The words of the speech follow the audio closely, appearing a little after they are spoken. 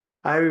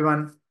Hi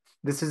everyone,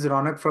 this is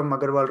Ronak from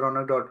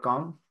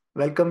agarwalronak.com.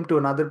 Welcome to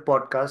another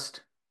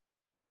podcast.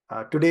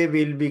 Today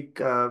we'll be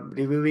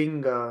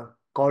reviewing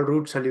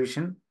CallRoute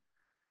solution,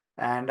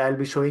 and I'll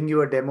be showing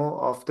you a demo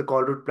of the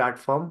CallRoute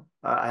platform.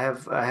 I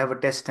have a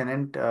test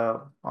tenant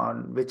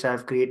on which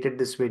I've created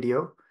this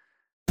video.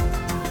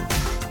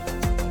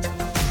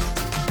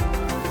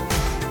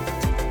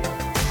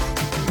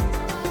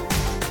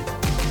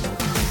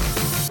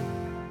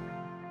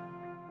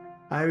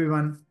 Hi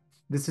everyone,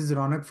 this is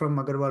Ronak from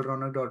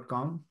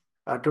agarwalronak.com.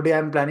 Today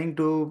I'm planning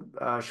to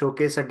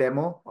showcase a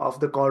demo of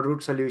the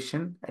CallRoute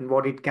solution and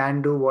what it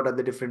can do, what are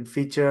the different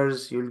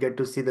features. You'll get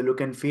to see the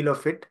look and feel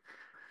of it.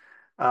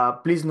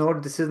 Please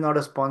note this is not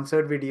a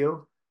sponsored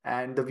video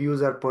and the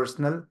views are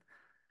personal.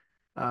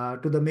 To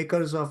the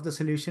makers of the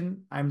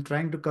solution, I'm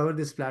trying to cover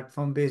this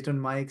platform based on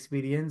my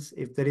experience.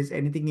 If there is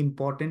anything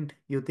important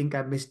you think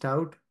I missed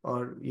out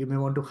or you may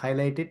want to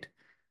highlight it,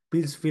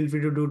 please feel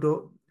free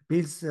to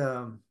please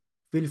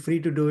feel free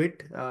to do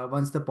it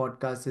once the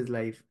podcast is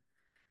live.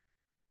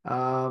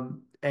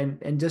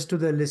 And just to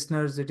the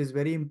listeners, it is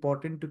very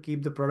important to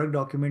keep the product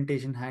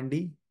documentation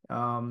handy.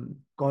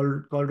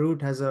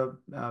 CallRoute has a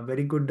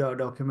very good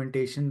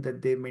documentation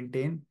that they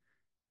maintain,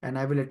 and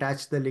I will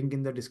attach the link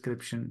in the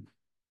description.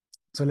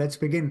 So let's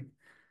begin.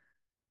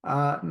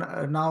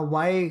 Now,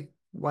 why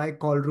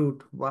call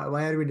route?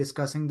 Why are we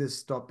discussing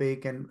this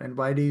topic, and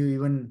why do you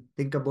even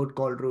think about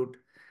call route?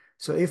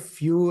 So,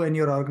 if you and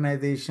your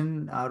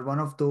organization are one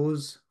of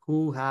those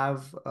who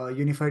have a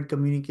unified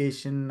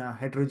communication,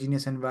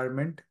 heterogeneous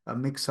environment, a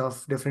mix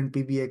of different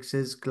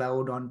PBXs,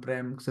 cloud,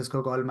 on-prem,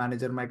 Cisco Call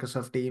Manager,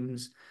 Microsoft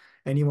Teams,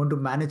 and you want to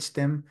manage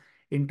them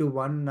into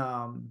one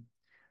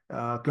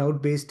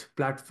cloud-based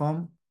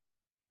platform.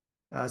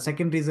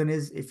 Second reason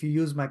is if you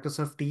use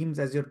Microsoft Teams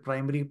as your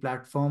primary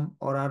platform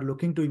or are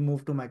looking to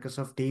move to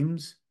Microsoft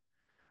Teams.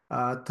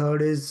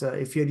 Third is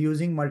if you're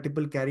using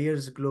multiple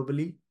carriers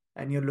globally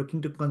and you're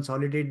looking to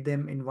consolidate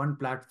them in one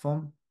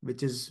platform,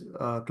 which is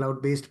a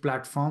cloud-based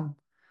platform.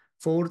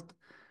 Fourth,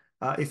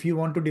 if you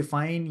want to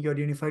define your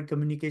unified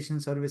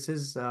communication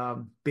services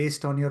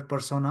based on your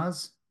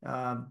personas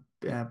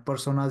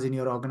in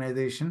your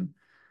organization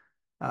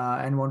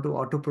and want to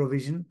auto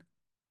provision.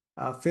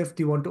 Fifth,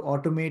 you want to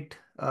automate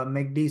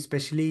MACD,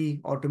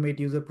 especially automate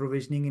user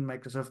provisioning in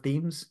Microsoft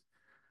Teams.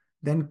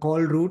 Then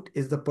CallRoute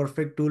is the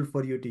perfect tool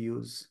for you to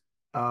use.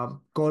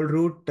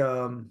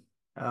 CallRoute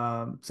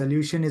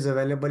solution is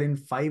available in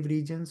 5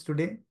 regions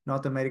today: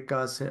 North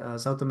America,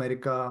 South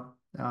America,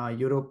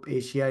 Europe,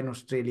 Asia, and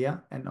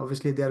Australia. And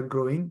obviously, they are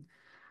growing.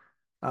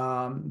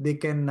 They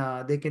can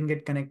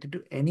get connected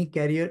to any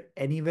carrier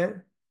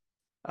anywhere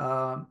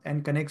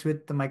and connects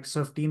with the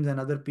Microsoft Teams and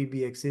other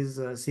PBXs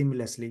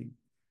seamlessly.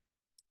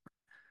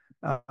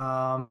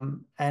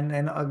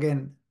 And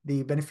again,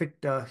 the benefit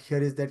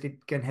here is that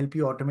it can help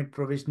you automate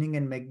provisioning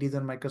and make these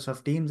on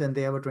Microsoft Teams, and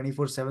they have a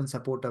 24/7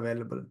 support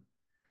available.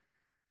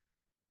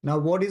 Now,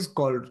 what is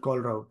call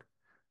route?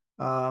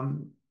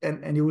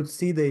 And you would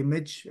see the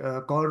image.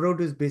 Call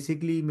route is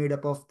basically made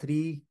up of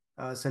three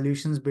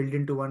solutions built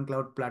into one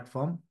cloud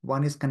platform.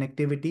 One is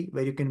connectivity,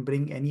 where you can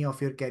bring any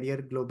of your carrier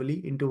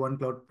globally into one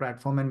cloud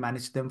platform and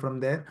manage them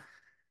from there.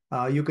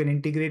 You can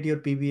integrate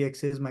your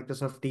PBXs,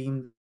 Microsoft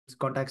Teams,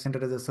 contact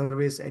center as a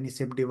service, any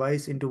SIP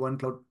device into one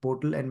cloud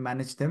portal and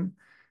manage them,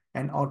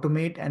 and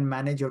automate and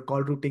manage your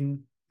call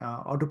routing,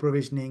 auto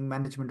provisioning,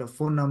 management of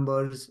phone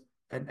numbers,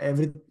 and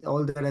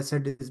all that I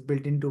said is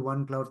built into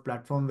one cloud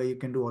platform where you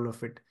can do all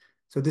of it.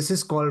 So this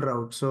is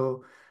CallRoute.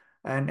 So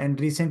and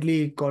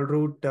recently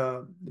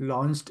CallRoute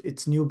launched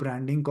its new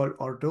branding called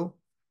Auto,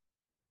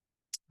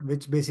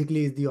 which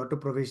basically is the auto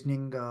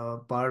provisioning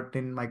part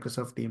in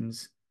Microsoft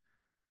Teams.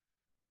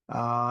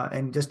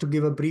 And just to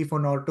give a brief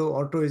on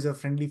Auto is a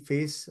friendly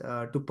face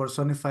to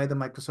personify the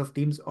Microsoft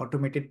Teams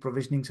automated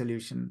provisioning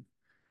solution.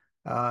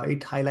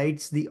 It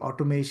highlights the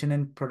automation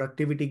and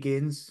productivity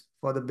gains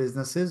for the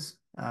businesses.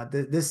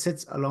 This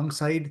sits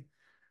alongside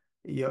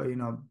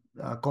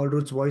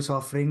CallRoute's voice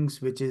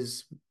offerings, which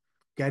is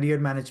carrier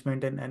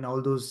management and all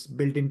those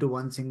built into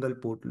one single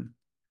portal.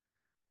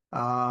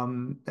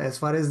 As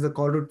far as the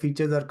call route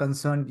features are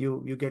concerned,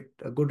 you get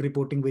a good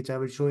reporting, which I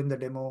will show in the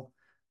demo.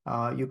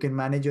 You can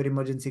manage your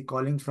emergency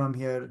calling from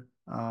here.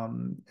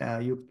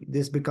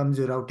 This becomes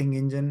your routing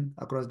engine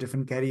across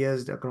different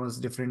carriers, across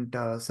different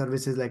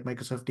services like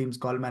Microsoft Teams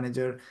Call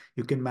Manager.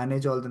 You can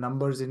manage all the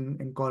numbers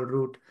in call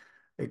route.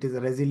 It is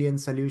a resilient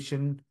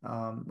solution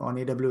on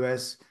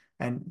AWS.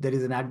 And there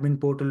is an admin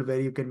portal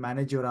where you can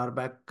manage your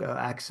RBAC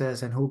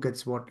access and who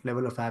gets what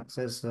level of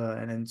access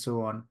and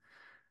so on.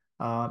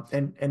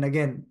 And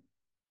again,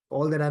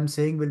 all that I'm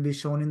saying will be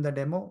shown in the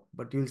demo,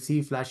 but you'll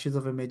see flashes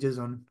of images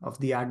of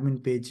the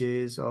admin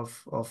pages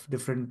of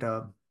different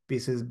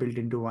pieces built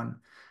into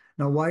one.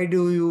 Now, why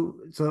do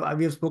you? So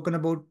we have spoken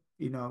about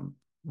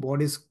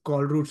what is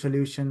call route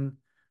solution.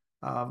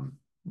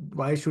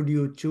 Why should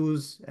you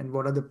choose, and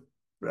what are the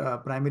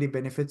primary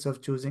benefits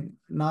of choosing?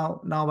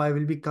 Now I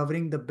will be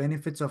covering the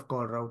benefits of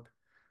call route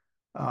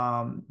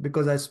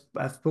because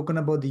I've spoken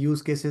about the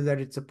use cases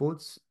that it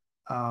supports.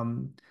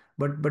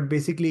 But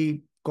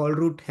basically,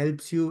 CallRoute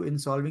helps you in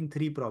solving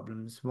three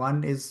problems.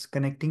 One is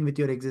connecting with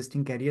your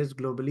existing carriers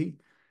globally,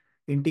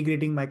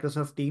 integrating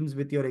Microsoft Teams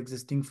with your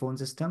existing phone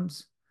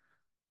systems.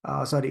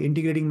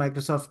 Integrating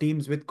Microsoft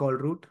Teams with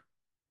CallRoute,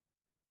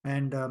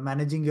 and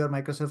managing your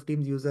Microsoft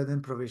Teams users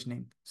and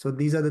provisioning. So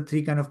these are the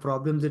three kind of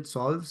problems it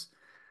solves.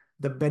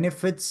 The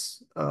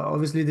benefits,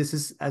 obviously, this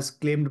is as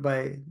claimed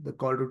by the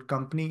CallRoute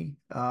company,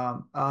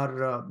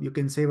 are you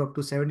can save up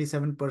to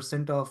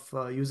 77%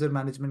 of user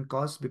management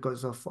costs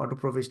because of auto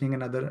provisioning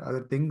and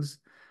other things.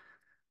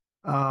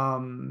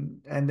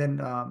 And then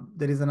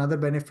there is another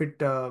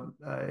benefit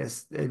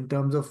is in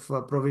terms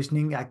of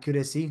provisioning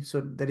accuracy.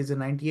 So there is a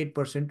 98%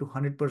 to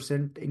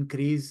 100%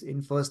 increase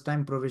in first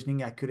time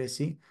provisioning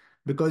accuracy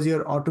because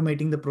you're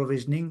automating the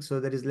provisioning. So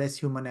there is less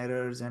human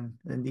errors, and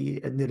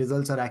the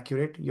results are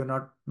accurate. You're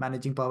not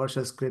managing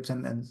PowerShell scripts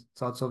and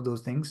sorts of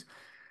those things.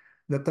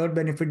 The third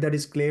benefit that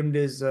is claimed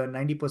is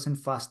 90%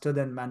 faster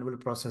than manual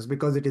process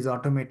because it is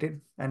automated.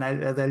 And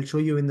as I'll show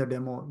you in the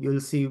demo, you'll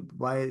see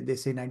why they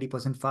say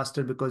 90%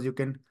 faster, because you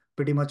can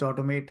pretty much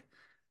automate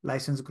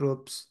license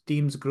groups,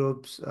 teams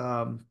groups,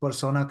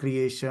 persona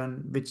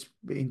creation, which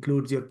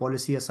includes your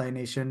policy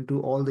assignation to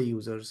all the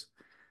users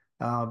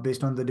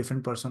based on the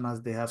different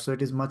personas they have. So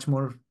it is much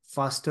more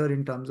faster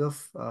in terms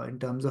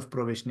of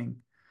provisioning.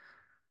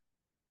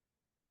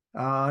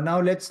 Now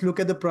let's look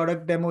at the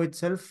product demo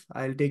itself.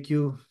 I'll take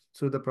you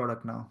through the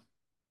product now.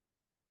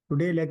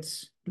 Today,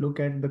 let's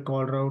look at the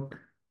CallRoute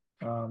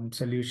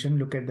solution,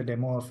 look at the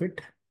demo of it,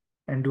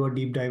 and do a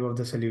deep dive of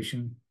the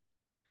solution.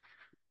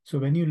 So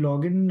when you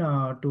log in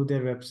to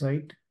their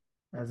website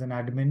as an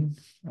admin,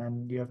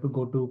 and you have to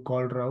go to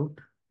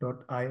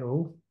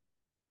callroute.io,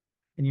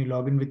 and you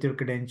log in with your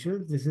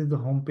credentials, this is the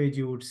homepage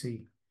you would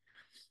see.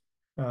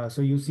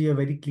 So you see a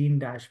very clean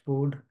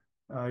dashboard.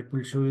 It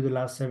will show you the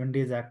last 7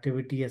 days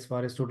activity as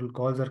far as total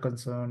calls are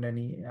concerned,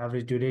 any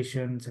average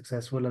duration,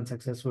 successful,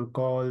 unsuccessful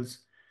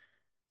calls.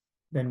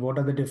 Then what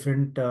are the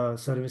different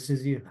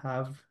services you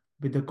have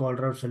with the call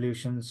route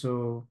solution?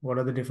 So what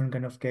are the different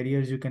kind of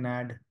carriers you can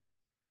add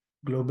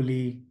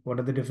globally? What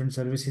are the different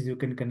services you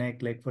can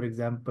connect? Like for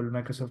example,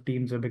 Microsoft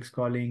Teams, WebEx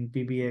calling,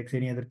 PBX,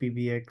 any other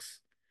PBX.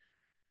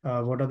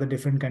 What are the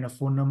different kind of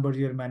phone numbers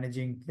you're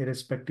managing,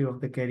 irrespective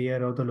of the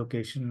carrier or the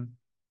location?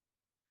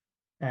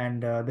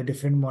 And the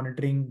different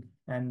monitoring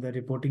and the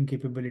reporting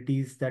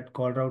capabilities that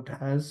CallRoute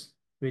has,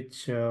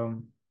 which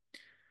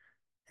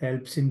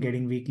helps in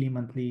getting weekly,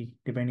 monthly,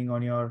 depending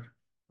on your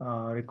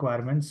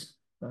requirements,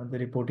 the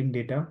reporting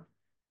data.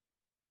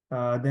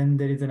 Then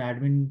there is an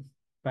admin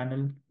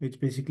panel,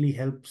 which basically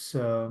helps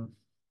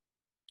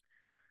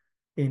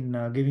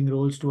in giving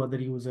roles to other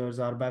users,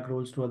 RBAC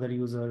roles to other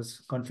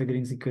users,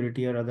 configuring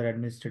security or other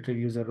administrative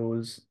user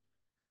roles,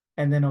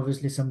 and then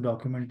obviously some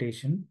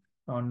documentation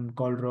on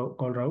call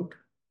route,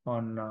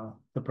 on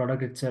the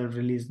product itself,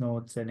 release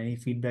notes, and any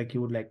feedback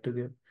you would like to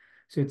give.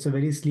 So it's a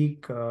very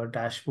sleek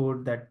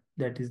dashboard that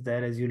is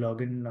there as you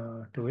log in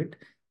to it.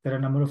 There are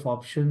a number of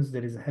options.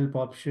 There is a help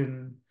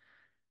option.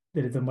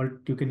 There is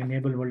you can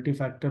enable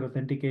multi-factor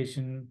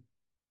authentication.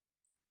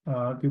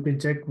 You can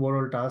check what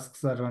all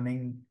tasks are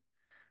running,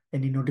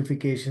 any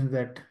notifications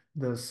that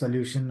the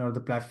solution or the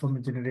platform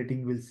is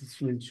generating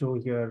will show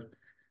here,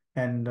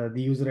 and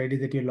the user ID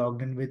that you're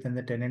logged in with and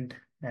the tenant,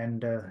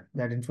 and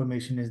that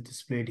information is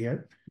displayed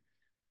here.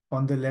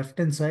 On the left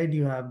hand side,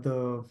 you have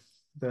the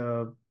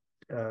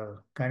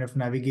kind of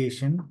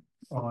navigation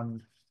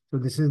on. So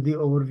this is the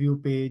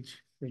overview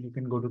page where you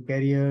can go to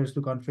carriers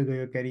to configure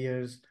your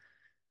carriers.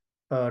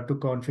 To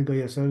configure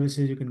your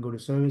services, you can go to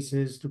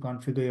services to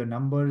configure your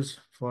numbers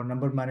for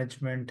number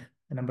management,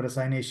 number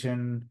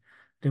assignation,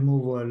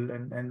 removal,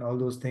 and all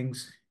those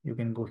things. You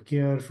can go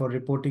here for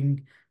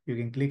reporting. You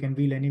can click, and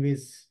we'll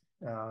anyways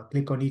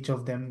click on each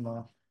of them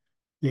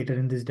later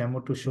in this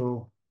demo to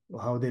show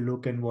how they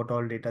look and what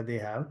all data they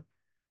have.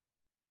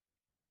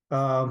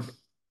 Um,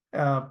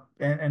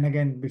 and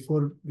again,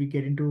 before we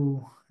get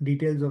into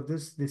details of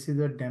this, this is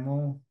a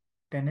demo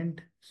tenant.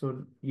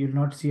 So you'll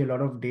not see a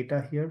lot of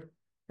data here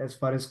as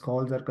far as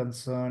calls are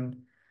concerned.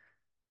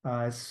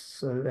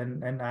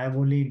 And I've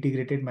only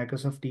integrated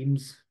Microsoft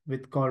Teams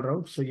with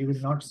CallRoute, so you will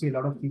not see a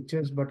lot of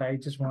features, but I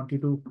just want you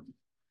to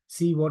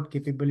see what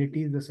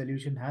capabilities the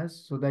solution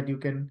has so that you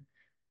can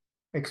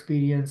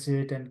experience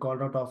it. And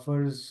CallRoute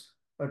offers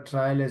a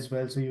trial as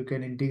well, so you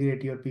can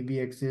integrate your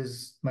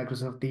PBXs,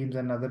 Microsoft Teams,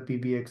 and other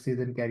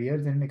PBXs and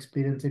carriers and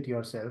experience it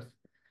yourself.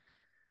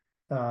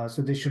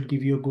 So this should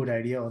give you a good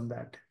idea on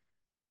that.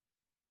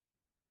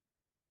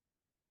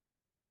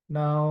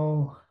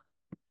 Now,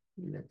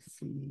 let's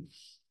see.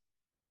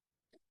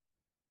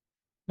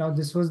 Now,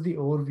 this was the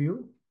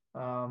overview.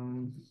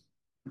 Um,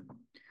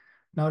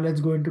 Now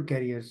let's go into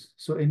carriers.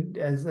 So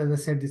as I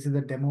said, this is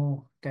a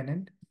demo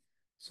tenant.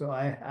 So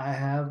I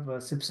have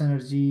SIPS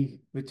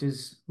Energy, which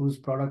is whose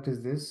product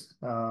is this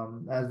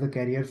as the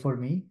carrier for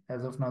me.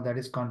 As of now, that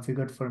is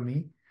configured for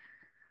me.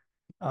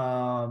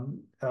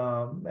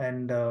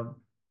 And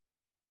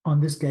On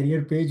this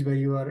carrier page where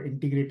you are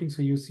integrating,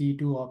 so you see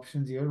two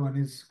options here. One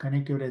is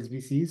connect your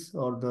SBCs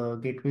or the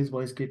gateways,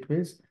 voice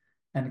gateways.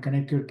 and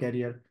connect your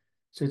carrier.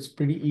 So it's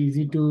pretty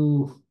easy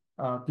to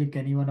click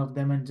any one of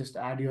them and just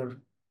add your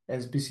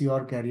SBC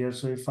or carrier.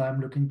 So if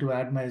I'm looking to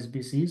add my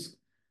SBCs,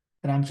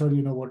 and I'm sure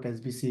you know what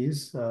SBC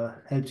is,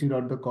 helps you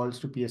route the calls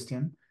to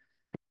PSTN.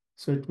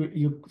 So it will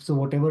you so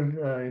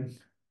whatever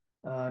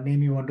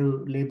name you want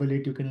to label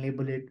it, you can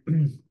label it.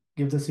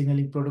 Give the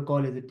signaling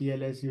protocol as a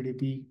TLS,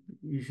 UDP.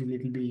 Usually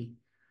it'll be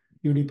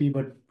UDP,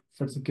 but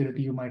for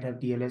security you might have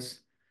TLS.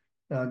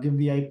 Give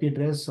the IP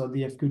address or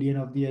the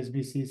FQDN of the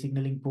SBC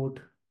signaling port,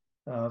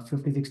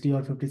 5060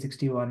 or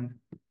 5061.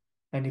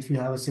 And if you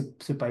have a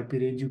SIP IP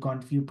range,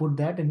 you put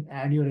that and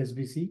add your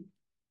SBC.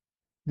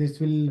 This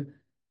will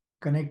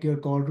connect your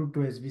call route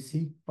to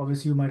SBC.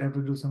 Obviously, you might have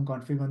to do some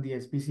config on the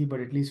SBC, but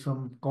at least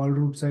from call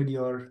route side,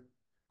 your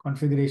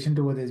configuration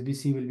towards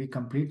SBC will be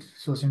complete.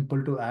 So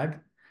simple to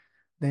add.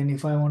 Then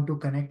if I want to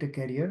connect a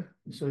carrier,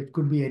 so it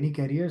could be any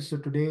carrier. So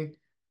today,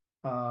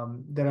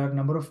 there are a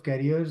number of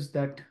carriers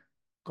that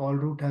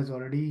CallRoute has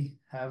already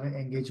have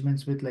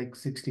engagements with, like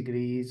 6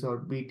 degrees or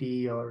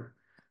BT or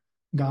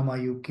Gamma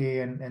UK,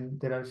 and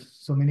there are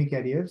so many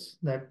carriers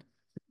that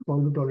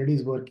CallRoute already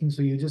is working.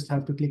 So you just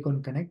have to click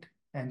on connect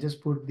and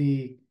just put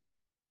the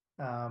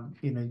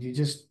you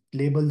just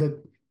label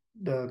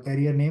the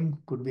carrier name,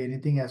 could be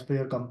anything as per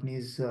your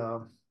company's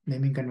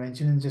naming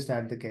convention, and just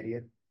add the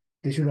carrier.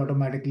 They should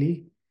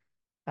automatically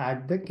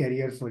add the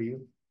carrier for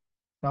you.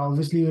 Now,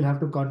 obviously, you'll have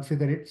to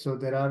configure it. So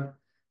there are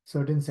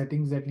certain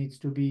settings that needs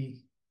to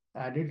be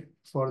added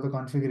for the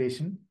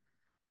configuration,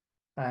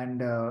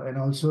 and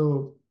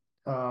also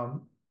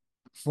um,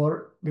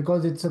 for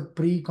because it's a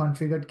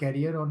pre-configured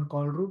carrier on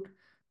call route,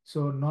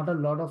 so not a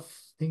lot of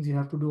things you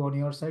have to do on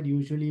your side.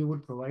 Usually, you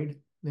would provide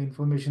the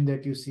information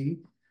that you see,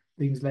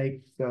 things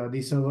like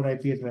the server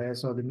IP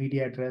address or the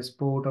media address,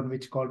 port on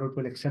which call route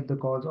will accept the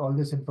calls. All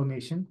this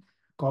information,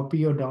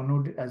 copy or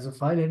download it as a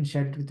file and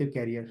share it with your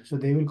carrier. So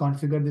they will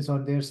configure this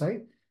on their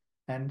side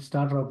and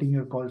start routing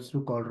your calls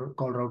through call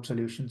route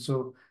solution.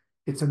 So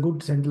it's a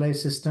good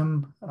centralized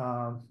system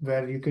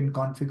where you can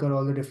configure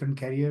all the different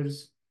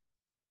carriers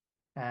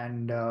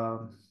and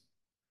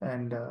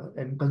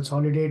and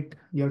consolidate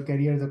your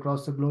carriers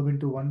across the globe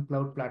into one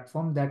cloud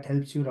platform that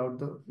helps you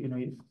route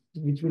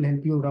which will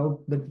help you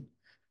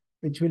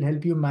which will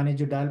help you manage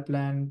your dial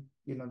plan,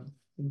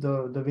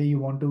 the way you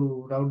want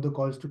to route the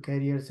calls to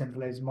carriers,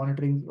 centralized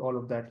monitoring, all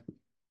of that.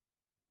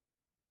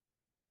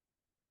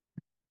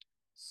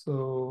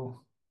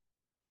 So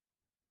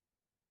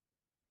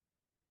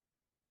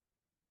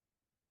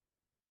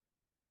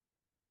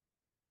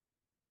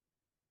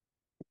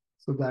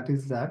So that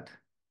is that.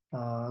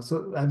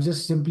 So I've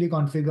just simply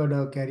configured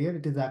a carrier.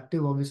 It is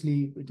active.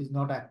 Obviously, it is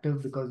not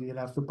active because you'll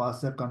have to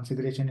pass that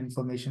configuration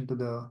information to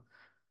the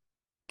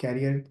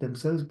carrier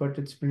themselves, but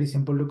it's pretty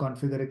simple to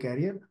configure a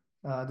carrier.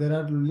 There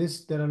are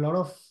a lot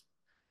of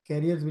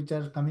carriers which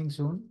are coming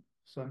soon.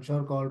 So I'm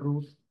sure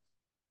CallRoute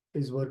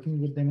is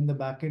working with them in the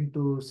backend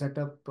to set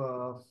up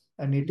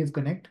a native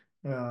connect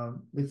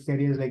with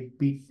carriers like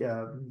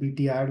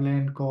BT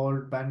Ireland,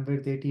 Call,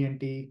 Bandwidth,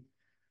 AT&T,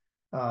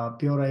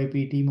 Pure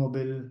IP,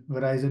 T-Mobile,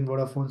 Verizon,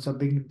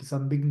 Vodafone,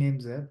 some big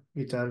names there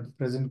which are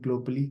present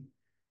globally.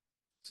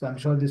 So I'm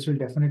sure this will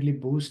definitely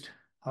boost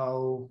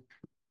how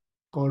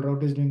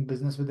CallRoute is doing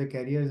business with the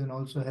carriers and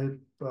also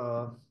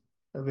help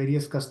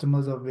various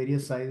customers of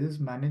various sizes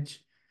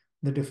manage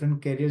the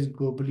different carriers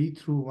globally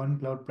through one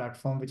cloud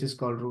platform, which is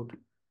CallRoute.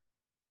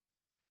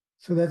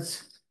 So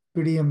that's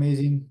pretty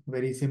amazing,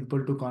 very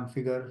simple to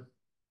configure.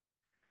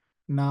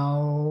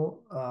 Now,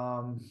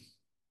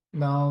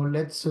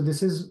 so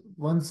this is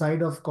one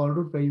side of call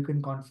route where you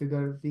can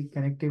configure the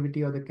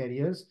connectivity of the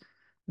carriers.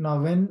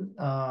 Now, when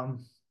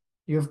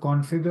you have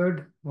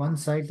configured one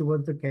side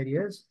towards the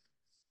carriers,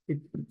 it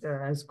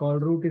as call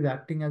route is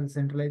acting as a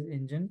centralized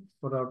engine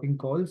for routing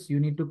calls, you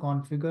need to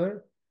configure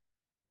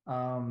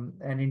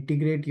and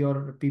integrate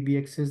your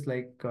PBXs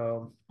like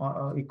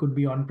it could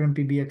be on-prem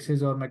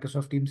PBXs or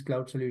Microsoft Teams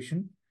cloud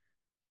solution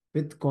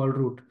with call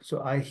route.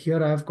 So I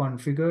have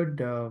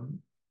configured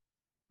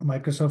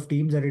Microsoft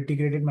Teams are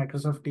integrated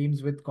Microsoft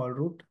Teams with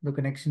CallRoute. The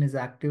connection is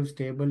active,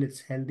 stable,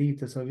 it's healthy.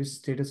 The service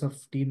status of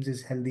Teams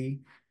is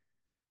healthy,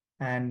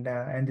 and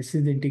this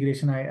is the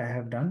integration I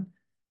have done.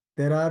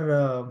 There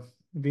are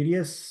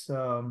various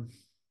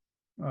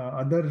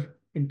other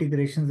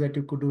integrations that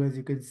you could do, as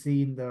you can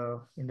see in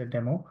the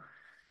demo.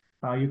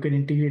 You can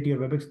integrate your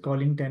WebEx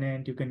calling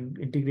tenant. You can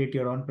integrate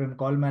your on-prem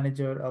call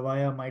manager,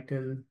 Avaya,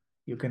 Mitel.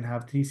 You can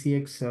have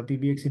 3CX,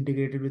 PBX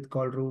integrated with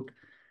CallRoute,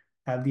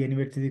 have the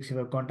Anywhere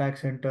 365 contact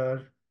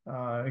center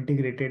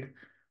integrated,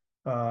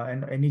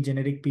 and any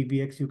generic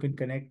PBX you can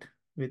connect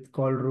with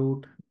call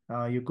route.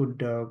 You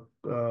could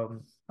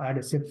add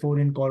a SIP phone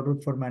in call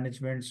route for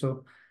management.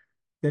 So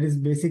there is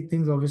basic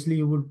things. Obviously,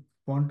 you would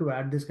want to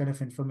add this kind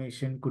of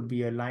information. Could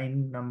be a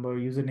line number,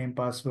 username,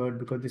 password,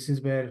 because this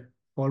is where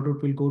call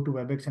route will go to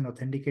WebEx and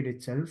authenticate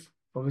itself.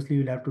 Obviously,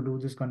 you'll have to do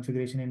this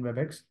configuration in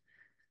WebEx.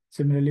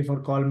 Similarly, for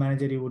call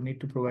manager, you would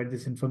need to provide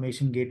this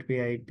information,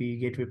 gateway IP,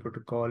 gateway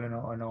protocol,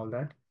 and all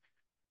that.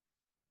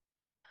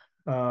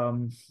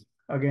 Um,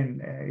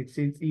 Again, it's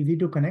easy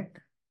to connect.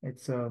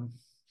 It's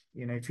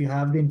if you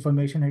have the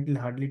information, it will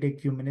hardly take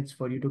few minutes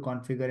for you to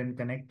configure and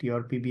connect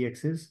your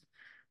PBXs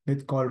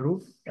with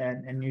CallRoute,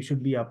 and you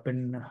should be up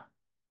and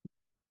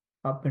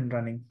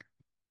running.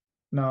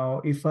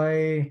 Now, if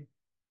I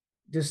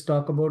just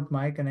talk about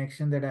my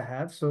connection that I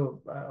have,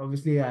 so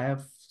obviously I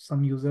have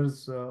some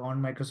users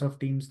on Microsoft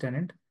Teams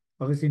tenant,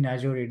 obviously in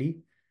Azure AD,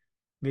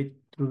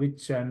 through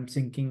which I'm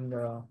syncing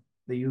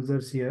the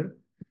users here.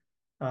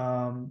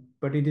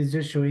 But it is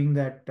just showing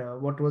that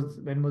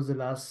when was the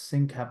last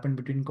sync happened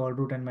between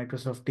CallRoute and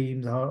Microsoft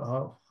Teams,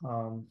 how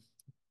um,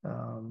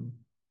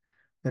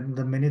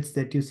 the minutes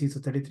that you see. So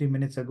 33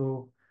 minutes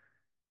ago,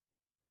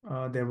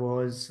 there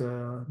was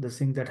the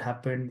sync that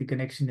happened. The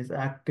connection is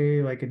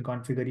active. I can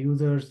configure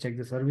users, check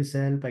the service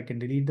help. I can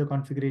delete the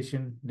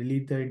configuration,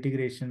 delete the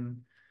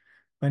integration.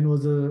 When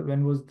was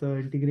the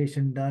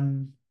integration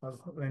done?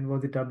 When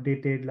was it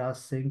updated?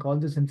 Last sync. All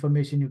this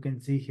information you can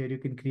see here. You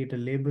can create a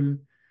label.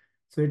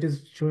 So it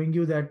is showing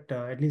you that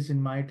at least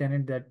in my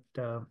tenant that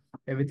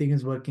everything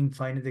is working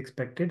fine as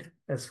expected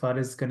as far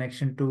as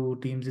connection to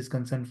Teams is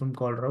concerned from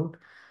CallRoute.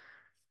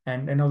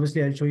 And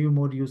obviously I'll show you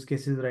more use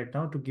cases right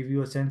now to give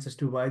you a sense as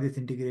to why this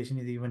integration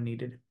is even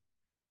needed.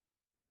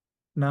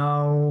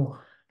 Now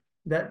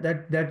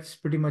that's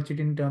pretty much it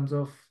in terms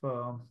of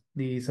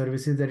the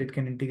services that it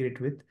can integrate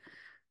with.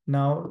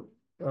 Now,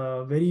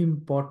 very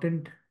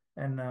important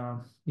and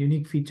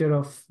unique feature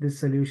of this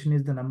solution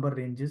is the number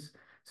ranges.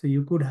 So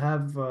you could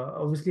have,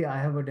 obviously I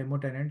have a demo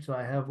tenant, so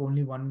I have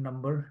only one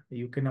number,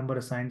 UK number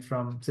assigned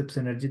from SIPS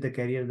Energy, the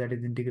carrier that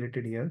is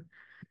integrated here.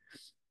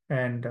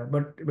 And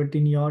but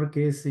in your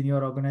case, in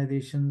your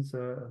organization's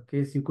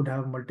case, you could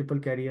have multiple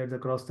carriers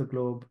across the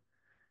globe.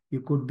 You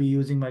could be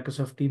using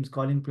Microsoft Teams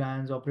calling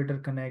plans, Operator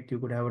Connect. You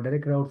could have a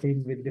direct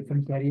routing with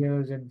different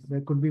carriers, and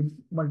there could be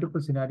multiple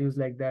scenarios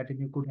like that. And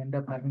you could end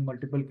up having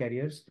multiple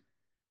carriers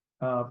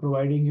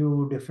providing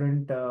you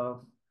different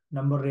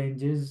number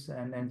ranges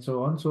and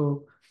so on.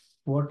 So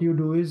what you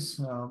do is,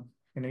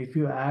 if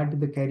you add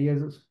the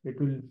carriers, it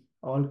will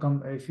all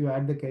come. If you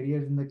add the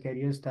carriers in the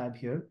carriers tab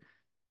here,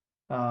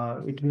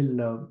 it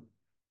will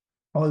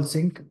all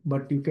sync,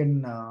 but you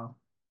can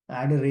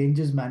add a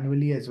ranges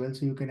manually as well.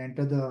 So you can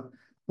enter the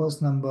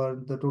first number,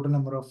 the total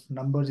number of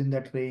numbers in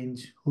that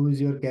range, who is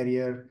your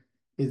carrier,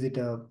 is it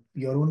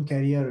your own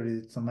carrier, or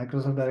is it some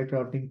Microsoft Direct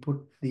Routing,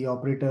 put the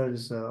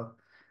operator's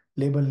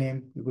label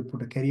name, you could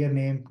put a carrier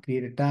name,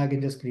 create a tag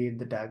and just create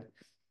the tag.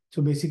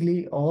 So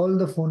basically all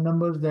the phone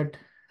numbers that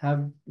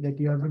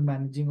you have been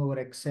managing over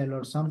Excel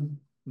or some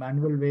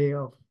manual way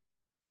of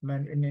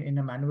in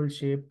a manual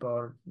shape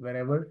or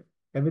wherever,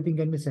 everything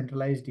can be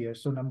centralized here.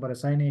 So number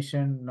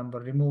assignation, number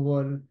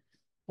removal,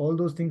 all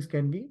those things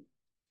can be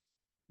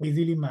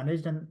easily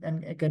managed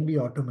and it can be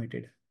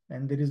automated.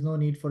 And there is no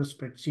need for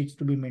spreadsheets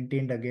to be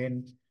maintained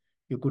again.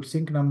 You could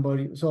sync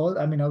number. So all,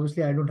 I mean,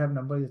 obviously I don't have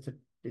numbers.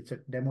 It's a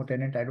demo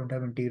tenant. I don't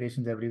have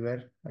integrations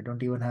everywhere. I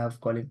don't even have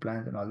calling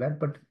plans and all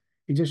that, but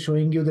it's just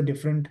showing you the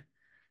different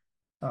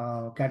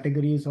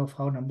categories of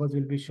how numbers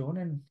will be shown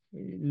and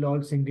it'll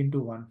all sync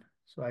into one.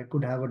 So I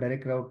could have a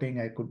direct routing.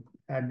 I could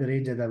add the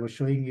range as I was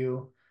showing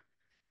you.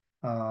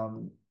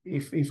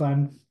 If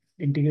I'm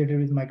integrated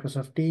with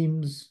Microsoft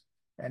Teams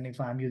and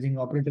if I'm using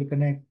Operator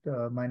Connect,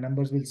 my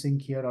numbers will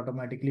sync here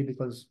automatically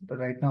because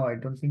right now I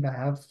don't think I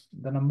have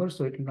the numbers,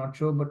 so it will not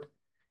show, but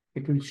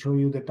it will show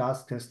you the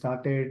task has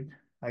started.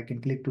 I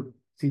can click to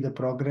see the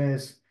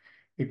progress.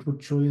 It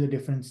would show you the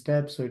different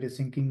steps. So it is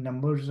syncing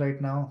numbers right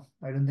now.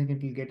 I don't think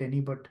it will get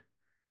any, but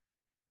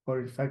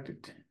or in fact,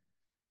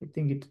 I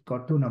think it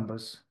got two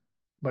numbers.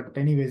 But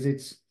anyways,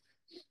 it's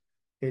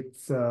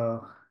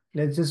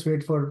let's just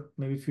wait for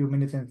maybe a few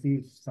minutes and see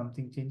if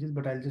something changes,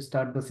 but I'll just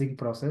start the sync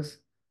process.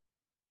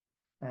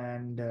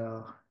 And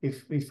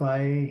if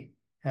I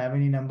have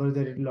any numbers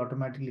that it will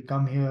automatically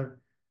come here,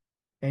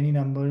 any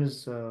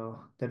numbers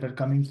that are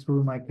coming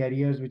through my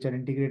carriers which are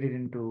integrated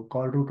into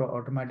CallRoute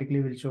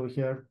automatically will show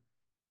here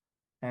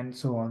and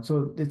so on.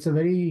 So it's a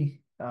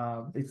very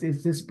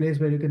it's this place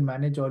where you can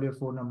manage all your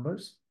phone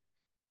numbers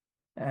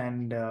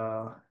and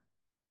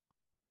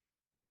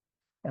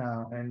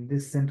and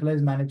this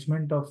centralized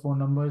management of phone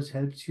numbers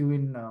helps you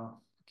in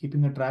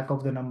keeping a track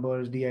of the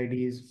numbers,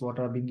 DIDs, what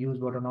are being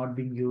used, what are not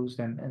being used,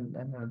 and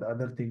the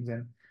other things.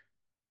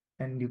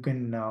 And you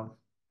can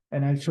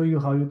and I'll show you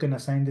how you can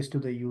assign this to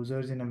the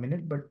users in a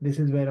minute. But this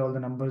is where all the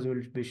numbers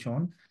will be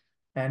shown.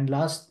 And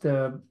last,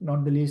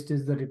 not the least,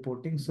 is the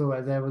reporting. So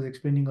as I was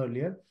explaining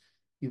earlier,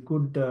 you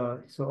could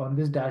so on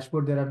this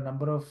dashboard there are a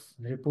number of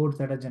reports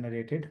that are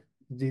generated.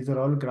 These are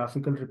all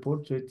graphical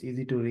reports, so it's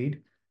easy to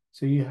read.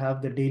 So you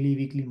have the daily,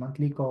 weekly,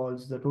 monthly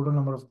calls, the total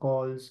number of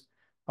calls,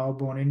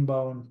 outbound,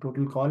 inbound,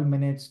 total call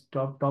minutes,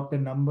 top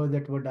 10 numbers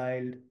that were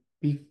dialed,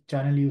 peak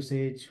channel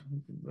usage,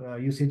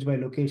 usage by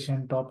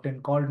location, top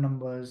 10 called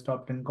numbers,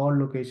 top 10 call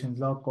locations,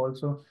 log calls.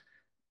 So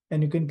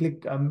and you can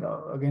click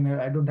again.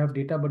 I don't have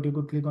data, but you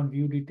could click on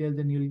view details,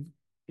 and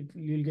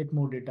you'll get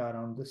more data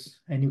around this,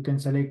 and you can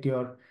select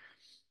your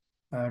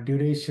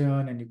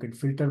duration, and you can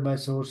filter by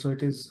source. So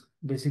it is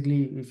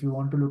basically if you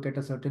want to look at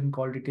a certain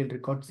call detail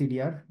record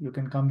CDR, you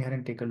can come here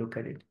and take a look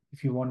at it.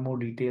 if you want more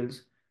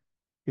details.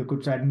 You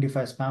could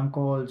identify spam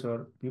calls,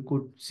 or you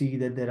could see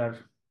that there are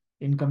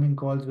incoming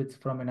calls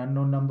with from an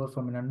unknown number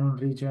from an unknown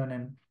region,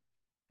 and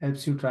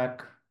helps you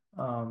track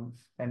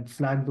and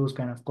flag those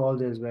kind of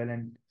calls as well.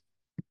 And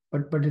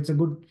but it's a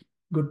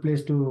good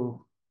place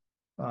to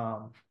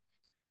um,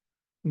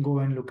 go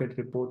and look at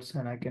reports,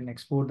 and I can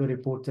export the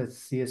reports as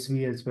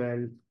CSV as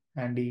well.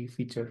 Handy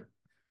feature.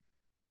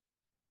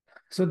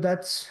 So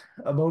that's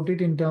about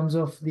it in terms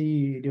of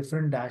the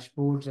different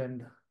dashboards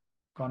and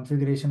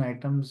configuration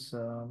items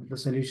the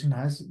solution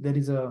has. There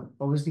is a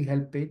obviously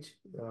help page,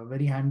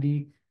 very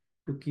handy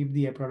to keep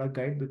the product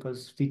guide,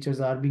 because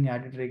features are being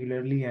added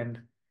regularly, and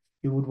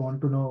you would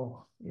want to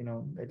know,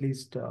 at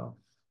least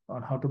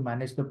on how to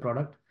manage the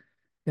product.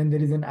 Then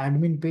there is an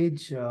admin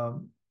page.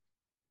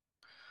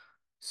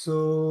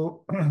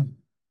 So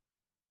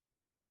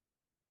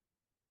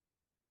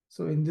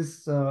so in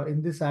this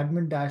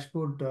admin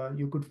dashboard,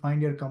 you could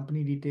find your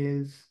company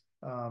details.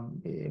 I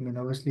mean,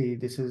 obviously,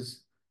 this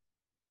is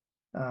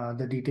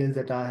the details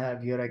that I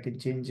have here. I can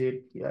change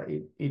it. Yeah,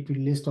 it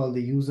will list all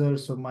the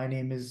users. So my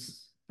name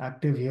is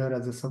active here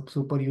as a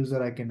super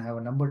user. I can have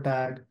a number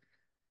tag.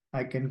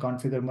 I can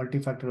configure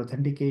multi-factor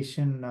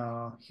authentication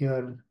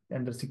here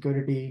under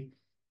security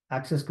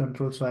access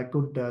control. So I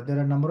could, there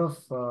are a number of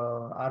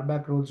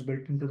RBAC roles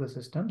built into the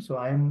system. So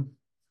I am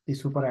the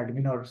super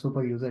admin or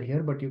super user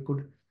here, but you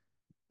could,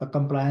 a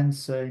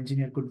compliance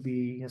engineer could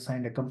be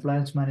assigned a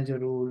compliance manager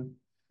role.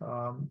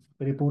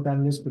 Report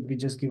analyst could be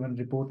just given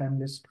report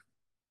analyst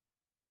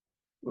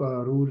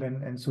rule,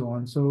 and so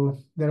on. So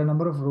there are a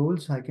number of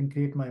roles. I can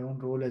create my own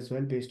role as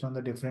well based on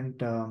the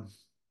different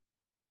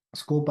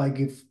scope I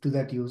give to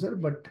that user.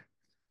 But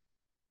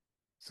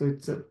so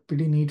it's a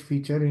pretty neat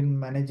feature in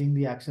managing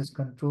the access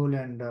control,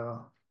 and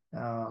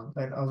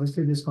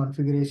obviously this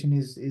configuration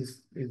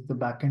is the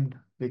backend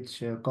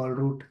which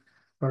CallRoute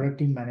product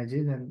team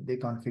manages and they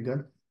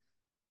configure.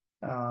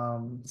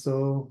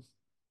 So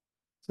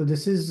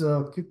this is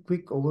a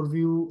quick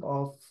overview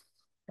of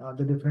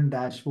the different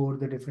dashboard,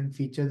 the different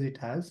features it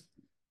has.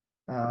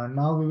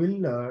 Now we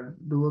will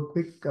do a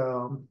quick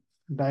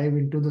dive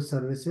into the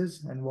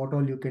services and what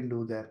all you can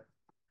do there.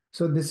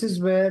 So this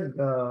is where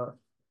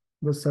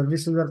the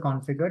services are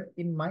configured.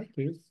 In my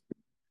case,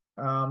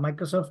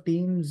 Microsoft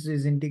Teams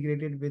is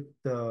integrated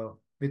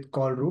with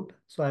CallRoute.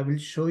 So I will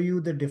show you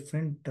the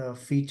different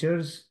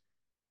features.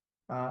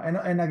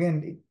 And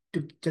again,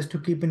 just to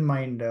keep in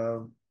mind,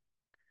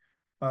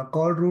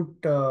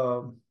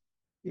 CallRoute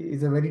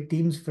is a very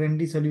Teams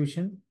friendly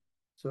solution.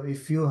 So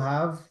if you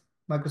have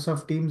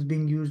Microsoft Teams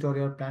being used, or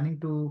you're planning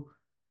to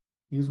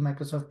use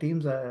Microsoft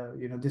Teams,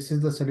 this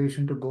is the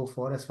solution to go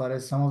for as far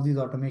as some of these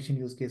automation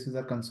use cases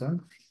are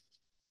concerned.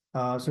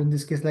 So in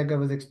this case, like I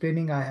was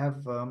explaining, I have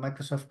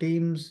Microsoft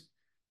Teams.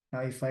 Now,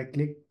 if I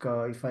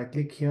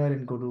click here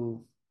and go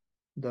to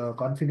the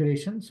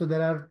configuration, so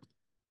there are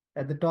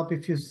at the top,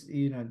 if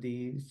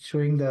the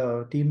showing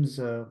the Teams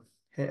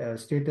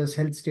status,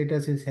 health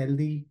status is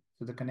healthy,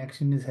 so the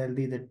connection is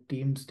healthy, the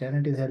Teams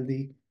tenant is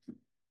healthy.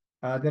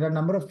 There are a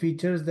number of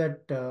features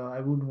that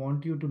I would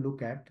want you to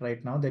look at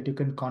right now that you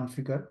can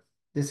configure.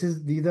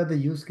 These are the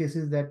use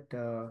cases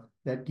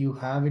that you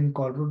have in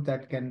CallRoute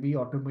that can be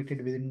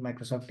automated within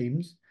Microsoft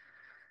Teams.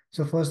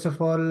 So first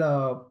of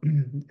all,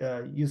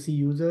 you see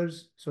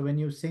users. So when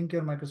you sync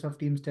your Microsoft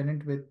Teams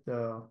tenant with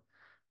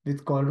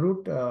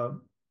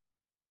CallRoute,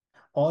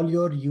 all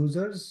your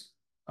users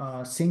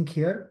sync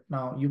here.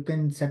 Now you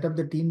can set up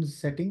the Teams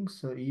settings.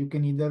 So you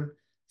can either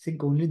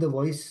sync only the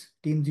voice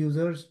Teams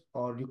users,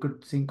 or you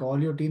could sync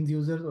all your Teams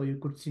users, or you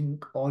could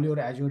sync all your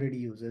Azure Ready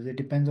users. It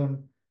depends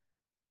on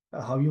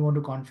how you want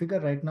to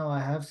configure. Right now, I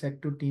have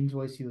set to Teams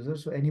voice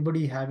users. So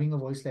anybody having a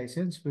voice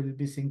license will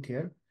be synced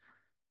here.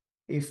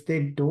 If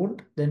they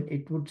don't, then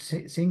it would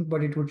sync,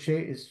 but it would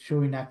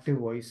show inactive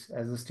voice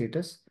as a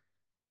status.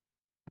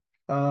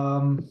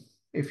 Um,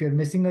 if you're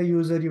missing a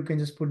user, you can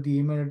just put the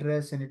email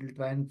address and it will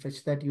try and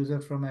fetch that user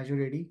from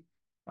Azure AD.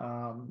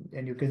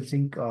 And you can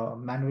sync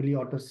manually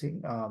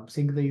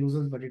sync the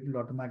users, but it will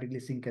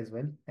automatically sync as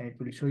well. And it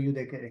will show you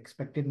the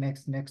expected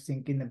next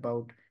sync in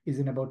about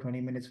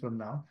 20 minutes from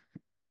now.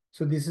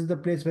 So this is the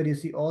place where you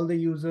see all the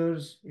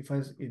users.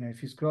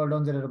 If you scroll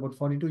down, there are about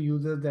 42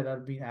 users that are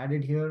being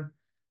added here.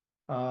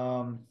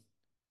 Um,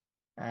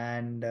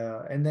 and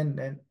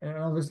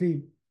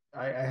obviously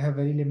I have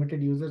very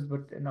limited users,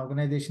 but an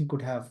organization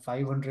could have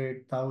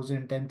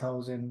 500,000,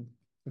 10,000,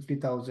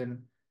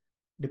 50,000,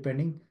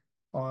 depending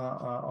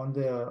on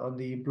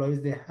the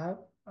employees they have.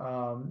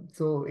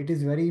 So it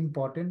is very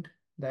important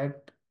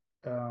that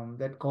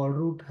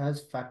CallRoute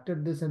has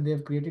factored this, and they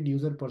have created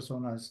user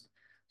personas.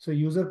 So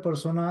user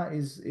persona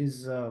is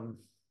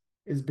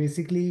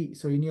basically,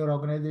 so in your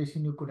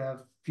organization you could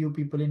have few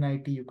people in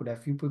IT, you could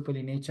have few people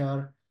in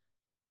HR,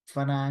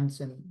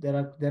 finance, and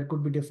there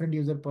could be different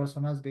user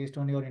personas based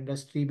on your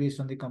industry, based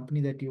on the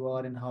company that you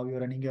are and how you're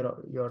running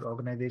your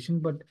organization.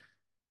 But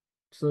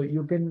so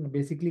you can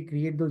basically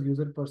create those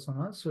user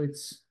personas. So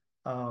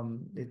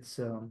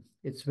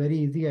it's very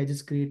easy. I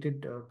just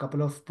created a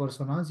couple of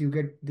personas. You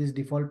get this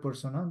default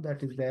persona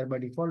that is there by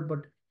default, but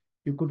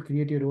you could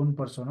create your own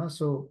persona.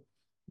 So,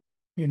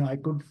 I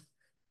could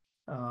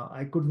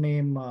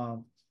name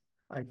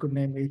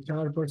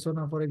HR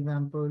persona, for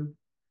example,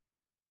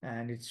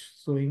 and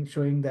it's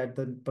showing that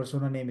the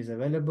persona name is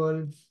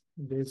available.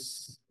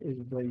 This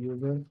is the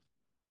user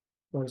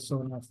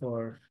persona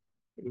for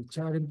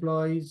HR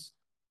employees,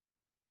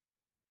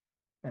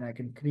 and I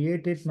can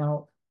create it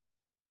now.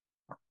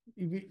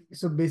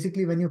 So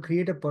basically, when you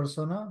create a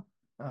persona,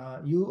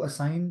 you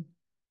assign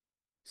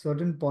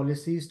certain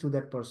policies to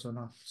that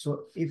persona.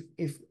 So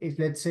if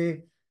let's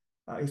say,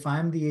 if I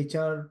am the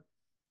HR,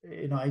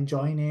 I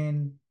join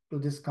in to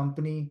this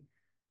company,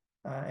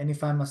 and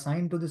if I'm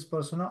assigned to this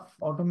persona,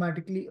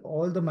 automatically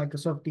all the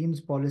Microsoft Teams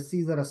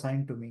policies are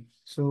assigned to me.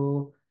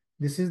 So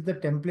this is the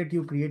template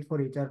you create for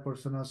HR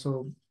persona.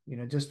 So,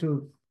 just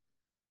to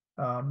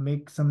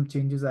make some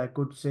changes, I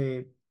could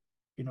say,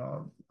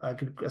 I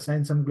could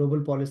assign some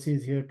global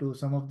policies here to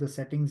some of the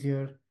settings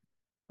here.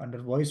 Under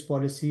voice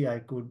policy, I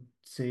could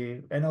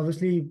say, and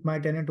obviously my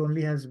tenant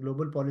only has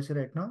global policy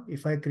right now.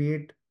 If I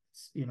create,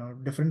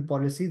 different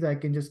policies, I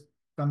can just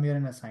come here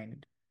and assign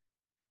it.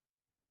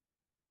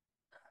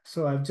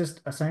 So I've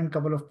just assigned a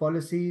couple of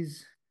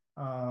policies,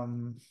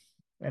 um,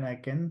 and I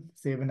can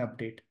save and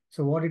update.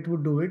 So what it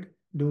would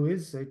do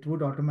is it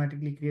would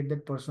automatically create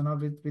that persona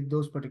with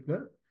those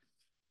particular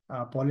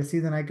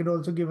policies, and I could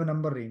also give a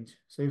number range.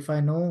 So if I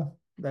know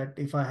that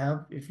if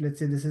let's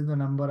say this is the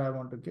number I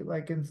want to give,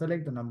 I can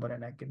select the number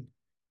and I can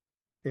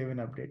save and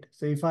update.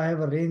 So if I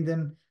have a range,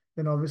 then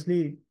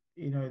obviously,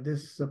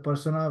 this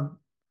persona,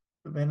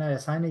 when I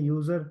assign a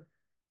user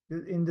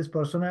in this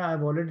persona,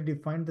 I've already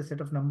defined the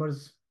set of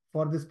numbers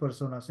for this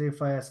persona. So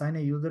if I assign a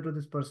user to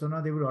this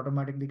persona, they will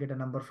automatically get a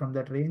number from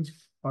that range,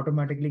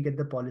 automatically get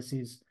the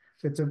policies.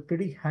 So it's a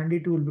pretty handy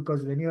tool,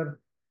 because when you're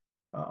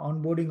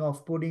onboarding,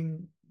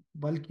 offboarding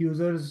bulk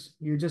users,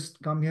 you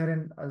just come here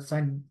and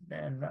assign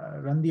and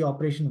run the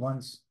operation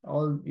once.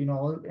 All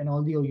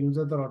the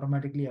users are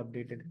automatically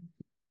updated.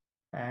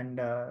 And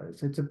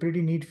so it's a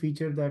pretty neat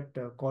feature that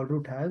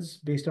CallRoute has,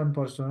 based on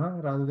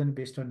persona rather than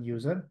based on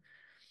user.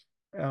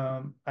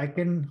 I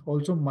can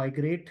also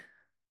migrate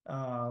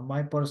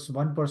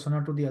one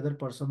persona to the other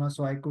persona.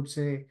 So I could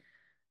say,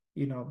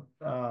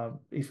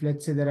 if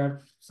let's say there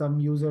are some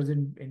users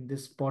in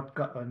this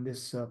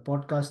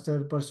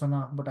podcaster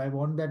persona, but I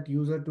want that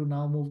user to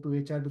now move to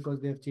HR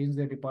because they have changed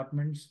their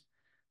departments.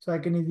 So I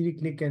can easily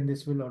click and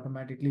this will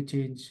automatically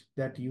change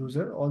that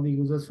user, all the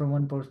users from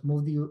one person,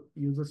 move the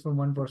users from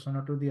one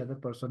persona to the other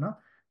persona,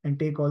 and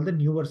take all the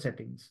newer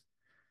settings.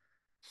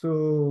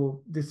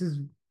 So this is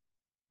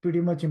pretty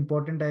much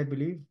important, I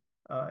believe.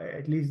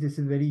 At least this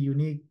is very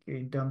unique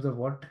in terms of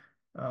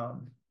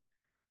um,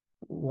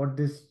 what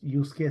this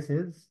use case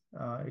is.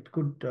 It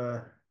could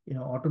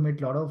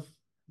automate a lot of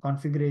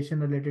configuration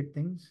related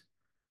things.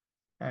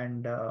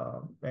 And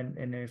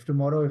if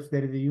tomorrow, if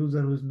there is a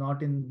user who's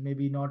not in,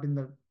 maybe not in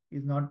the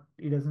is not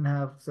he doesn't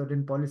have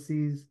certain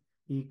policies,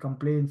 he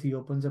complains, he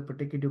opens up a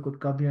ticket, you could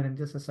come here and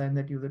just assign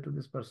that user to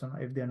this person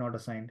if they are not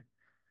assigned.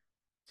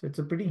 So it's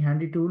a pretty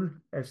handy tool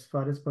as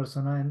far as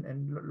persona,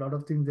 and a lot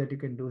of things that you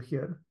can do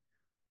here.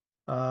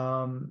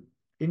 Um,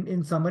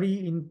 in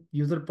summary, in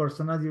user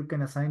personas, you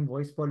can assign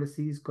voice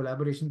policies,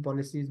 collaboration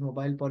policies,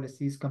 mobile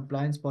policies,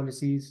 compliance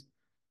policies,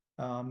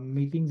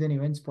 meetings and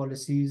events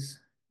policies,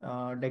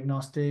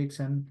 diagnostics,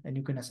 and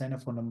you can assign a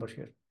phone number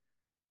here.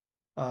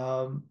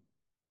 Um,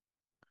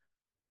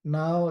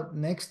 Now,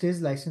 next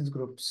is license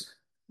groups.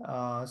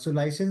 So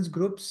license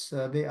groups,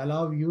 they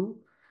allow you,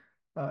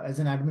 as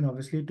an admin,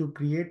 obviously, to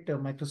create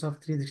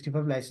Microsoft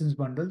 365 license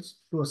bundles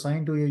to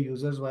assign to your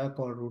users via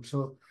CallRoute.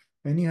 So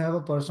when you have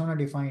a persona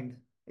defined,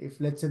 if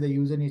let's say the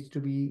user needs to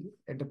be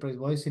enterprise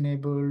voice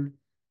enabled,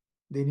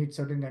 they need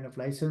certain kind of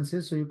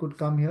licenses. So you could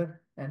come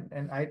here,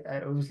 and I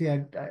obviously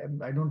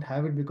I don't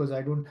have it because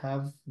I don't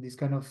have this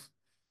kind of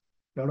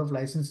lot of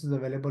licenses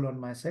available on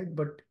my side,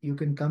 but you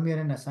can come here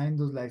and assign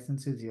those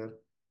licenses here.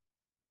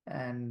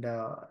 And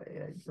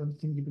I don't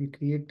think it will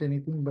create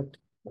anything, but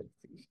let's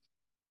see.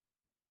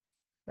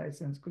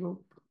 License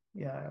group.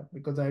 Yeah,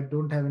 because I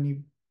don't have any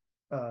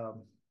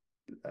um,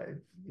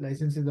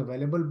 licenses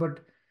available, but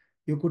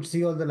you could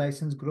see all the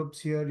license groups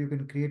here. You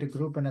can create a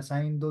group and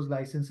assign those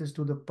licenses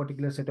to the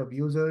particular set of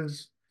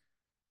users.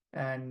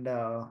 And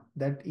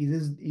that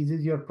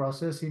eases your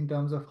process in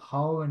terms of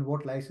how and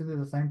what license is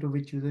assigned to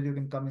which user. You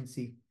can come and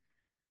see.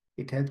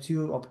 It helps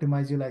you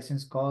optimize your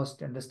license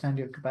cost, understand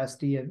your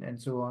capacity,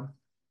 and so on.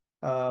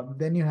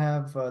 Then you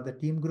have the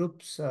team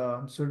groups.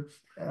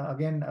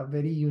 Again, a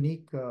very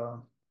unique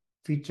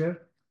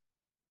feature.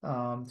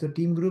 So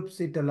team groups,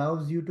 it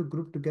allows you to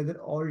group together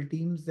all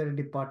teams that a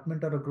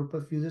department or a group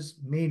of users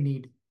may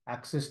need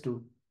access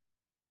to.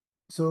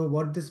 So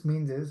what this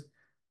means is,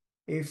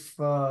 if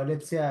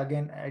let's say,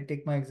 again, I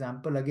take my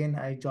example again,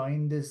 I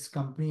join this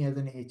company as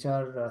an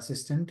HR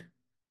assistant,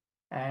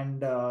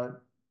 and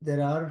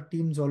there are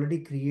teams already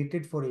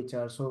created for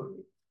HR. So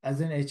as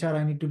an HR,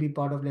 I need to be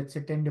part of, let's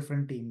say, 10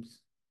 different teams.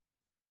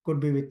 Could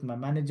be with my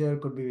manager,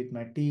 could be with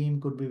my team,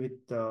 could be with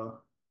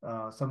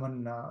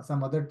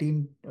some other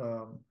team,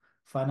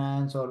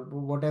 finance or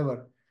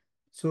whatever.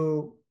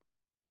 So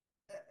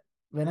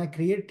when I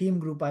create team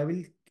group, I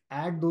will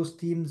add those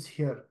teams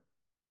here.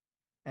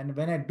 And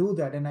when I do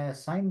that and I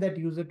assign that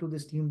user to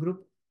this team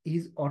group,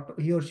 he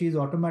or she is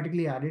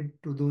automatically added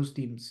to those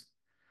teams.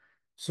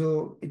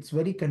 So it's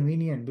very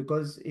convenient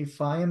because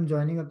if I am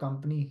joining a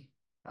company,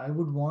 I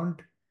would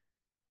want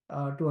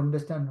to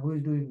understand who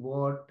is doing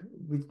what,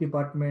 which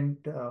department,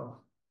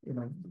 you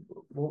know,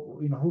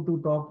 who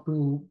to talk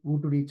to,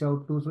 who to reach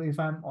out to. So if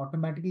I'm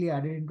automatically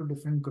added into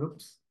different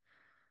groups,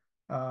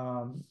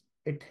 um,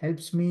 it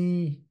helps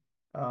me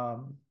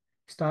um,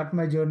 start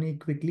my journey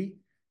quickly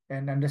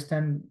and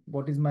understand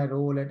what is my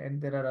role,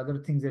 and there are other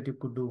things that you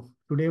could do.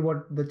 Today,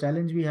 what the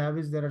challenge we have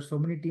is there are so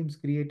many teams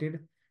created.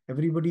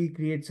 Everybody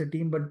creates a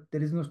team, but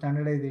there is no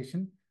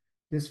standardization.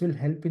 This will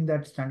help in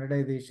that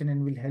standardization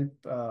and will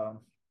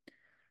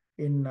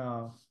in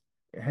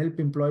help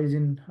employees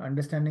in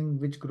understanding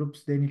which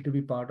groups they need to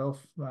be part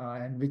of,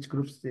 and which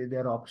groups they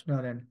are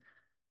optional. And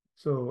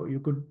so you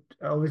could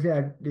obviously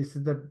this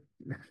is the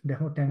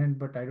demo tenant,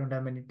 but I don't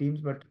have many teams,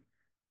 but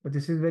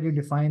this is where you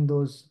define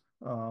those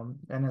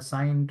and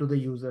assign to the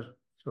user.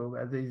 So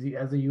as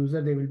a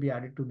user, they will be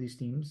added to these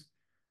teams.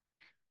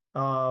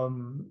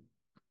 Um,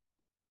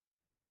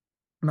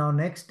 Now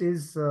next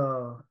is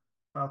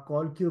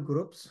call queue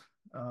groups,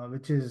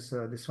 which is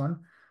this one.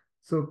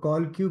 So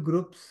call queue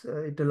groups,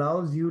 it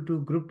allows you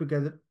to group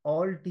together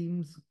all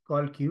teams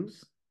call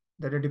queues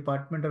that a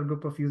department or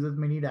group of users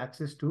may need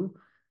access to,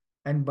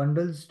 and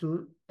bundles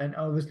to, and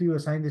obviously you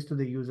assign this to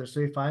the user.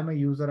 So if I'm a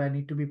user, I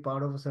need to be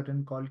part of a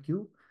certain call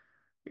queue.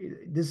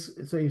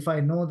 So if I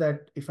know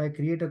that if I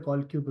create a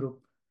call queue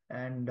group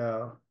and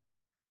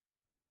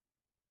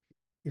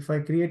if I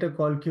create a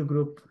call queue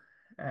group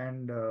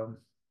and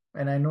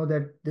and I know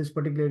that this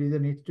particular user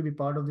needs to be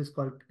part of this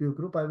call queue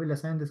group, I will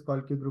assign this call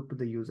queue group to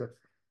the user.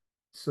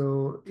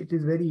 So it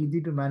is very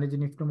easy to manage.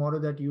 And if tomorrow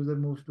that user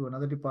moves to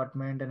another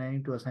department and I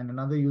need to assign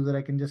another user,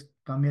 I can just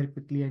come here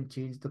quickly and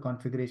change the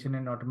configuration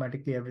and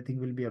automatically everything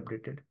will be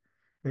updated.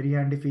 Very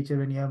handy feature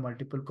when you have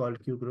multiple call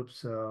queue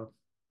groups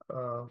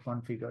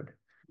configured.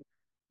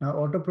 Now,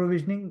 auto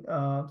provisioning.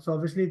 So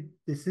obviously,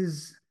 this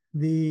is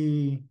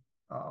the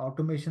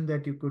automation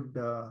that you could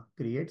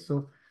create.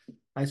 So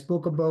I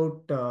spoke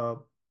about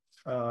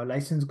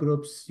license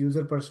groups,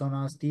 user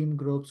personas, team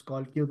groups,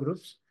 call queue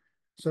groups.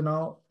 So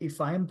now, if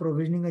I am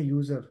provisioning a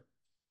user,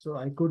 so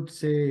I could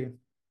say,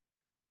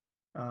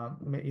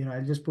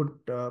 I'll just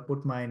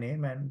put my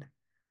name and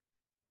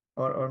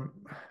or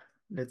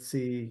let's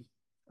see,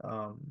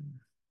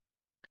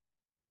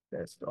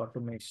 test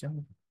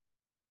automation,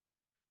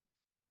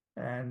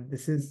 and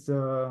this is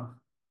UK.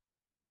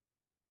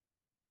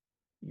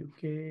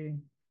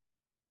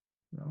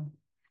 No,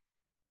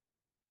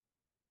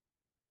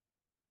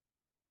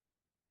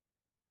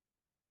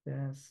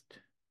 test.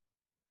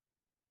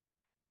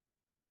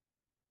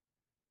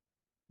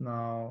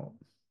 Now,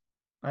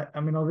 I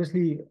mean,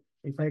 obviously,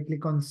 if I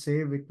click on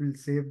save, it will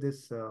save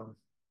this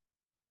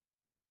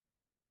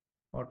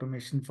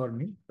automation for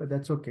me, but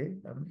that's okay.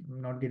 I'm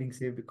not getting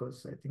saved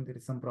because I think there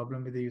is some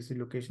problem with the UC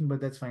location,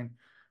 but that's fine.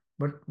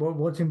 But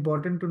what's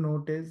important to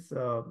note is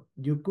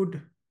you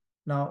could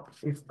now,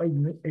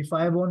 if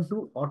I want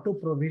to auto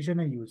provision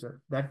a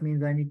user, that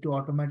means I need to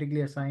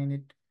automatically assign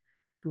it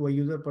to a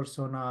user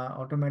persona,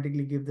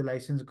 automatically give the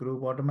license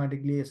group,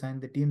 automatically assign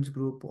the teams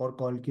group or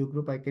call queue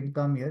group. I can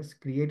come here,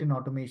 create an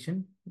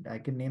automation. I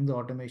can name the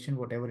automation,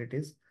 whatever it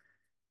is.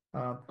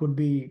 Could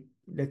be,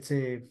 let's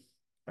say,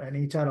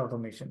 an HR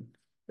automation,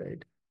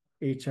 right?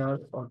 HR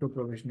auto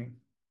provisioning.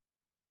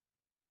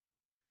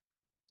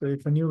 So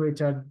if a new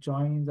HR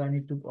joins, I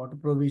need to auto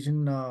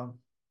provision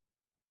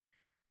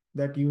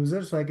that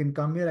user. So I can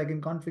come here, I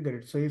can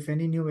configure it. So if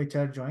any new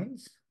HR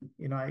joins,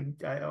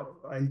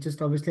 I'll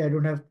just, obviously I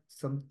don't have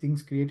some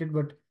things created,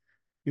 but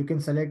you can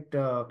select,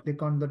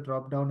 click on the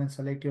drop down and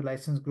select your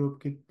license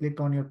group, click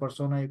on your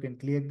persona, you can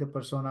click the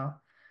persona,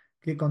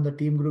 click on the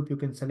team group, you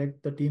can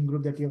select the team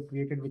group that you have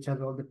created, which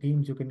has all the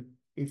teams. You can,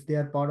 if they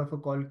are part of a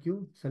call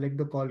queue, select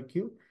the call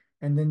queue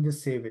and then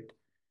just save it.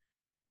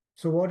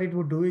 So what it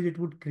would do is it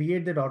would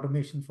create that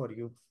automation for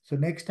you. So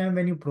next time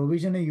when you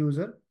provision a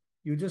user,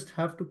 you just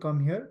have to come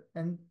here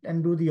and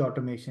do the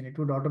automation. It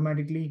would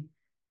automatically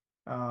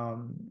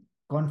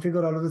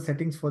configure all of the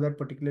settings for that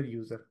particular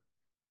user.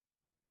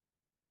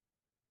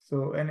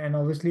 So and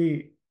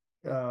obviously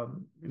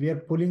we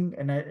are pulling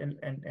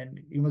and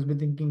you must be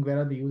thinking,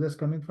 where are the users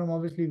coming from?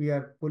 Obviously we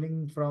are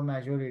pulling from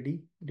Azure AD.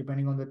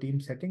 Depending on the team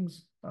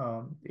settings,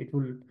 it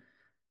will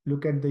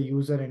look at the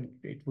user and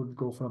it would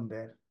go from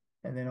there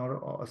and then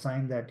or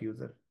assign that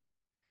user.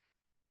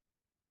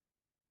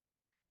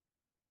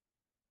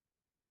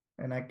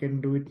 And I can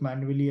do it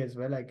manually as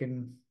well. I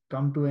can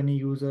come to any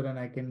user and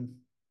I can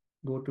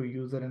go to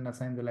user and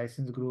assign the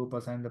license group,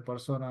 assign the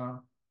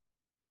persona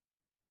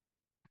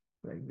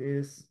like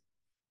this,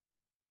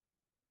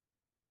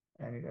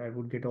 and I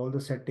would get all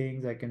the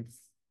settings. I can,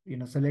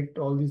 select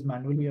all these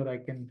manually, or I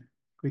can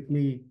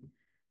quickly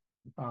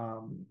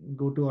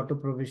go to auto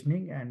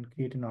provisioning and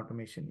create an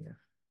automation here.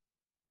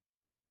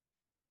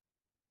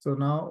 So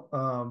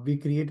now we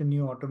create a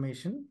new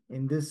automation.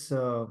 In this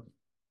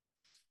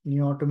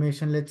new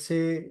automation, let's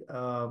say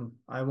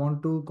I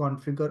want to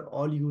configure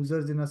all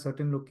users in a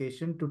certain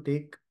location to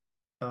take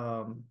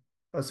um,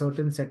 a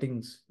certain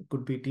settings. It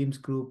could be Teams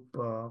group,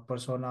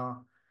 persona,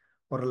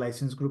 or a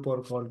license group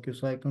or call queue.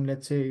 So I can,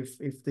 let's say,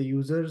 if the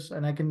users,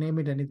 and I can name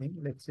it anything,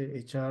 let's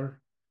say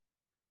HR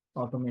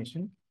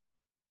automation,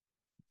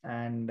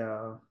 and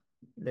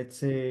let's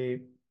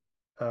say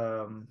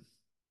um,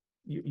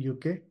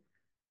 UK.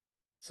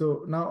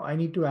 So now I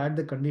need to add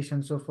the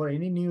condition. So for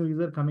any new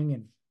user coming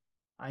in,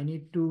 I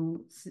need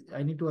to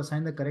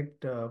assign the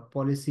correct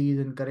policies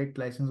and correct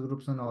license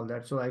groups and all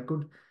that. So I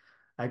could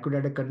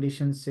add a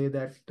condition, say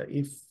that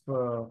if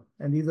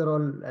and these are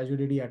all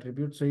Azure AD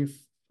attributes. So if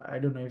I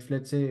don't know, if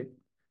let's say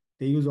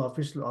they use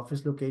office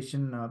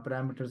location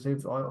parameters,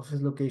 if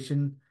office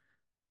location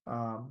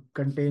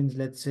contains,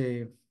 let's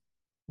say,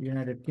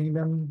 United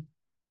Kingdom,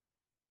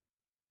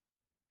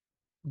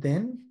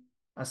 then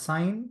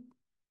assign.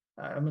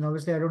 I mean,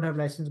 obviously, I don't have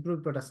license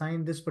group, but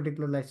assign this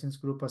particular license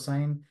group,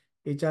 assign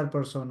HR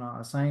persona,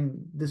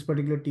 assign this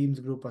particular teams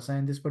group,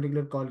 assign this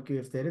particular call queue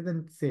if there is,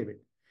 then save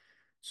it.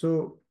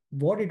 So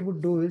what it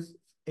would do is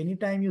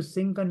anytime you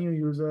sync a new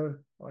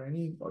user or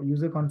any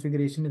user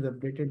configuration is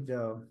updated,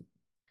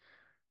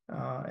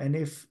 and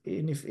if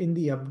in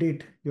the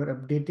update you're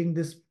updating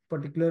this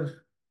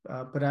particular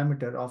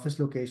parameter, office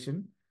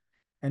location,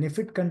 and if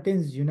it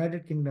contains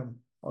United Kingdom,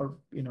 or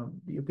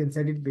you can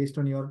set it based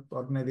on your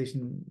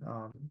organization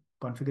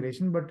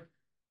configuration, but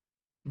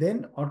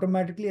then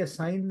automatically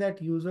assign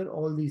that user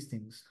all these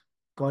things,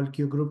 call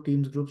queue group,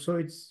 teams group. So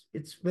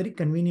it's very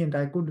convenient.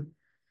 I could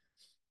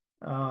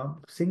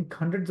sync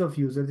hundreds of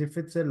users if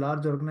it's a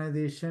large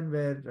organization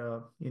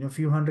where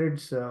few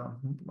hundreds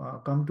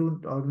come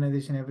to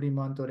organization every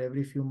month or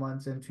every few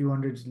months, and few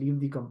hundreds leave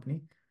the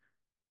company.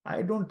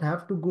 I don't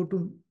have to go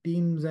to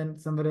Teams and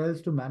somewhere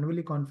else to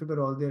manually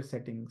configure all their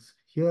settings.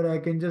 Here I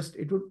can just,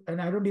 it would, and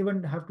I don't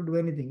even have to do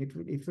anything.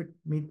 If it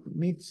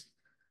meets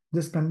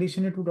this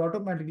condition, it would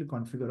automatically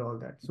configure all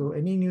that. So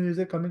any new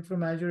user coming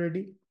from Azure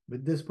AD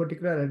with this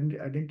particular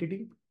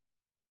identity,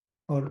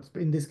 or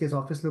in this case,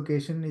 office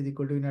location is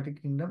equal to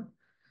United Kingdom,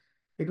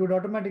 it would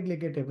automatically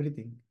get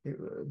everything.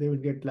 They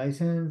would get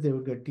license, they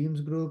would get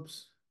Teams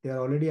groups. They are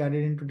already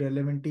added into the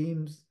relevant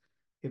teams.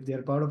 If they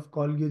are part of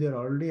call queue, they're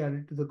already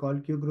added to the call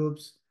queue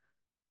groups.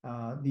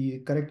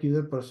 The correct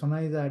user persona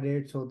is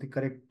added, so the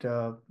correct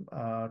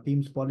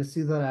Teams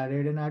policies are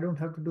added, and I don't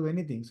have to do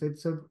anything. So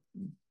it's a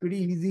pretty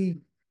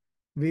easy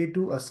way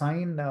to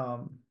assign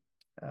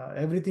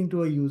everything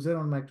to a user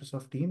on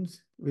Microsoft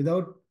Teams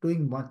without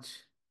doing much.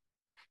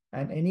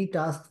 And any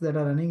tasks that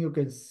are running, you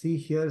can see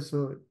here.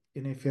 So,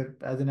 if you're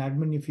as an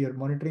admin, if you're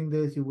monitoring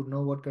this, you would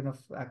know what kind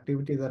of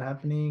activities are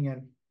happening,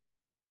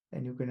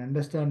 and you can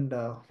understand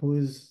who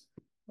is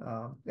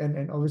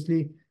and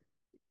obviously,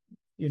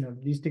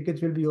 these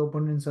tickets will be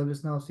open in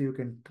service now, so you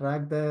can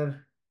track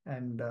there.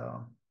 And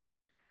so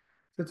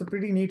it's a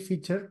pretty neat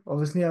feature.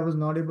 Obviously, I was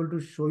not able to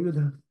show you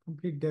the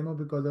complete demo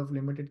because of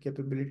limited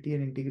capability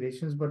and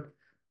integrations, but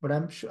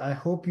I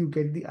hope you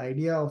get the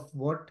idea of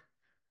what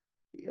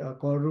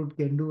CallRoute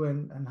can do,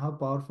 and how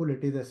powerful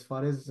it is as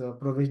far as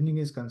provisioning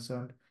is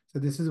concerned. So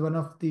this is one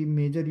of the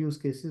major use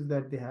cases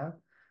that they have.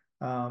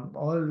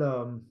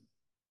 All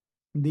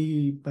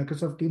The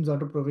Microsoft Teams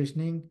auto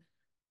provisioning,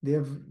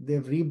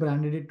 they've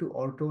rebranded it to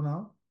Auto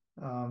now,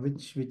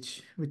 which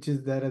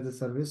is there as a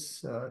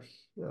service.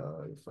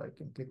 If I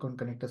can click on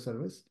connect a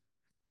service,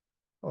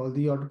 all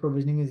the auto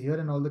provisioning is here,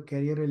 and all the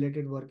carrier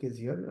related work is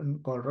here on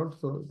CallRoute.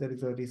 So there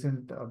is a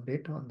recent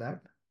update on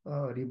that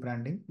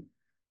rebranding.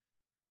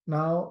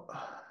 Now,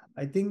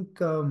 I think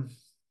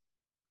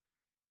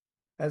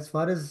as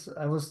far as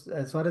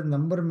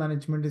number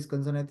management is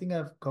concerned, I think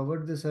I've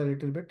covered this a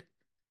little bit.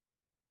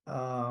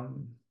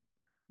 Um,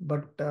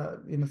 but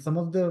some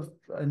of the,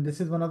 and this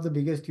is one of the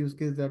biggest use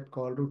case that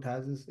CallRoute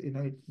has, is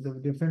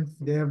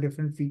they have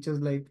different features,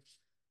 like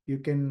you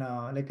can,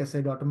 like I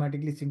said,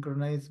 automatically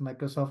synchronize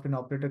Microsoft and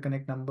Operator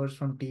Connect numbers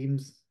from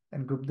Teams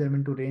and group them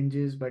into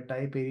ranges by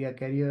type, area,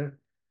 carrier.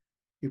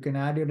 You can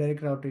add your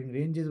direct routing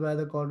ranges via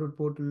the CallRoute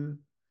portal,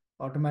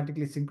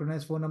 automatically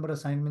synchronize phone number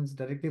assignments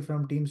directly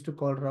from Teams to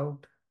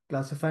CallRoute,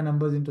 classify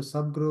numbers into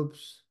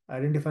subgroups,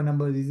 identify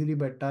numbers easily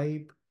by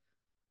type,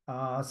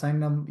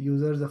 assign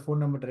users a phone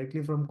number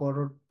directly from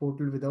CallRoute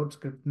portal without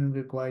scripting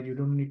required. You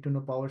don't need to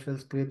know PowerShell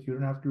scripts. You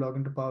don't have to log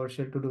into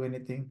PowerShell to do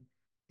anything.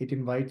 It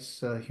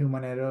invites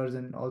human errors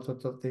and all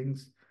sorts of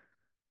things.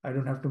 I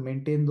don't have to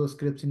maintain those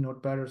scripts in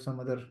Notepad or some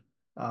other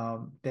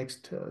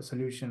text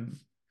solution.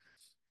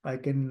 I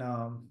can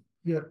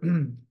here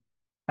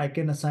I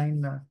can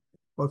assign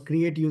or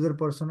create user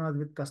personas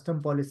with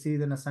custom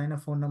policies and assign a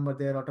phone number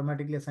there,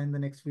 automatically assign the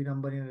next free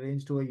number in a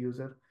range to a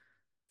user.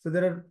 So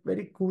there are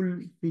very cool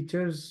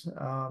features.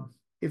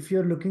 If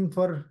you're looking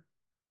for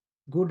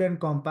good and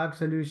compact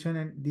solution,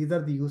 and these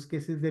are the use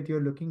cases that you're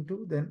looking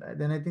to,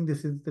 then I think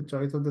this is the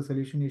choice of the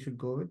solution you should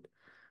go with,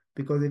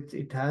 because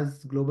it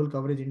has global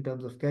coverage in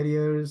terms of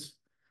carriers,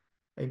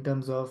 in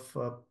terms of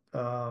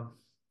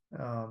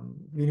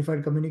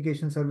Unified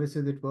communication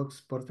services, it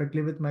works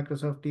perfectly with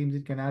Microsoft Teams.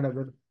 It can add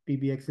other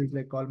PBXs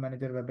like Call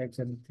Manager, WebEx,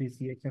 and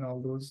 3CX and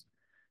all those.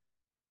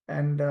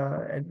 And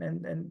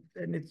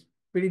it's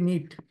pretty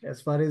neat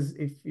as far as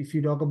if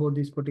you talk about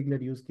these particular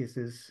use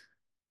cases.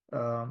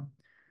 Um,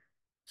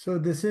 so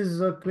this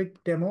is a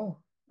quick demo.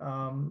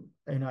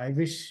 I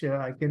wish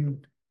I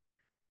can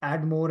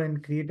add more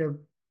and create a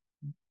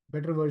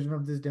better version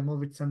of this demo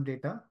with some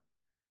data.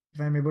 If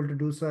I'm able to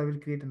do so, I will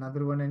create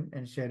another one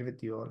and share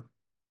with you all.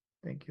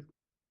 Thank you.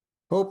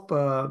 Hope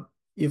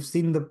you've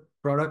seen the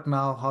product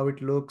now, how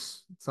it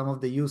looks, some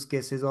of the use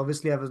cases.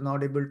 Obviously, I was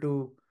not able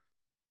to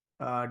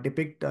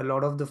depict a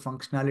lot of the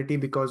functionality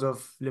because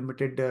of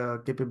limited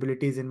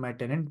capabilities in my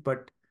tenant,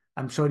 but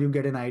I'm sure you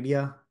get an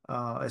idea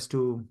as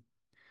to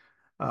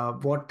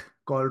what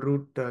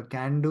CallRoute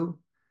can do.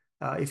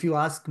 If you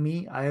ask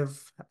me, I have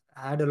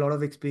had a lot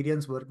of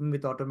experience working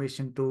with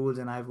automation tools,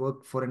 and I've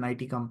worked for an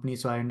IT company,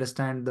 so I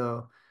understand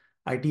the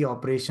IT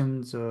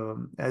operations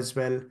as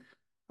well.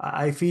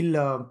 I feel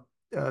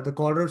the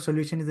CallRoute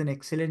solution is an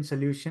excellent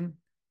solution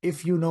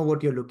if you know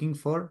what you're looking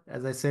for.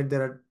 As I said,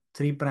 there are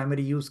three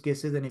primary use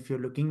cases, and if you're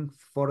looking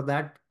for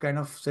that kind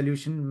of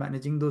solution,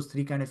 managing those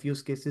three kind of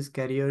use cases,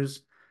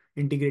 carriers,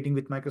 integrating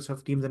with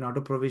Microsoft Teams and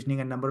auto provisioning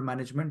and number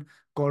management,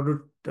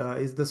 CallRoute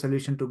is the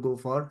solution to go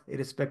for,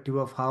 irrespective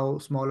of how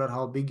small or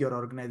how big your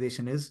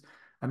organization is.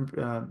 And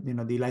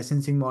the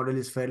licensing model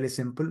is fairly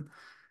simple.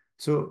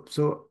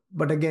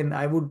 But again,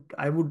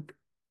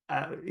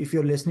 if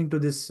you're listening to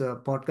this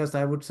podcast,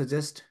 I would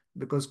suggest,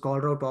 because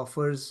CallRoute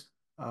offers,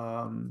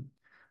 I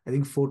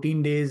think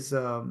 14 days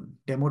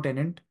demo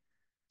tenant.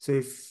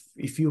 So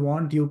if you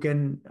want, you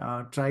can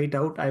try it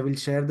out. I will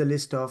share the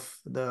list of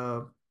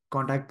the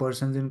contact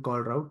persons in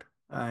CallRoute,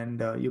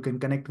 and you can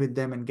connect with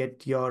them and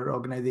get your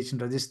organization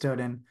registered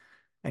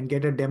and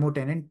get a demo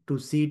tenant to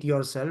see it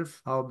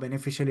yourself how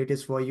beneficial it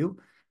is for you.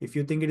 If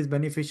you think it is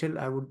beneficial,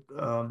 I would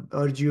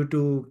urge you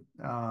to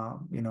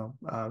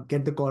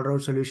get the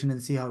CallRoute solution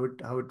and see how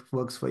it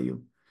works for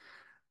you.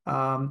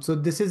 So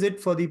this is it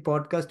for the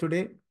podcast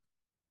today.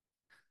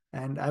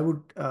 And I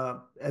would,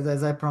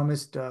 as I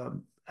promised,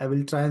 I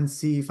will try and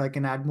see if I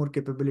can add more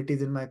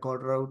capabilities in my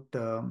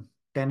CallRoute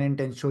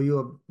tenant and show you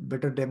a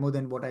better demo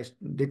than what I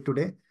did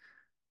today.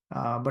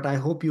 But I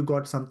hope you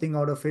got something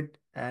out of it,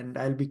 and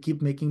I'll be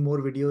keep making more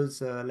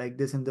videos like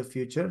this in the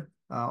future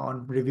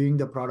on reviewing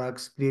the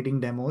products, creating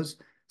demos,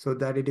 so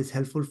that it is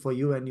helpful for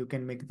you and you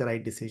can make the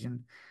right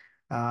decision.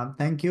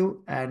 Thank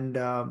you, and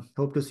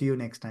hope to see you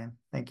next time.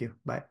 Thank you.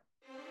 Bye.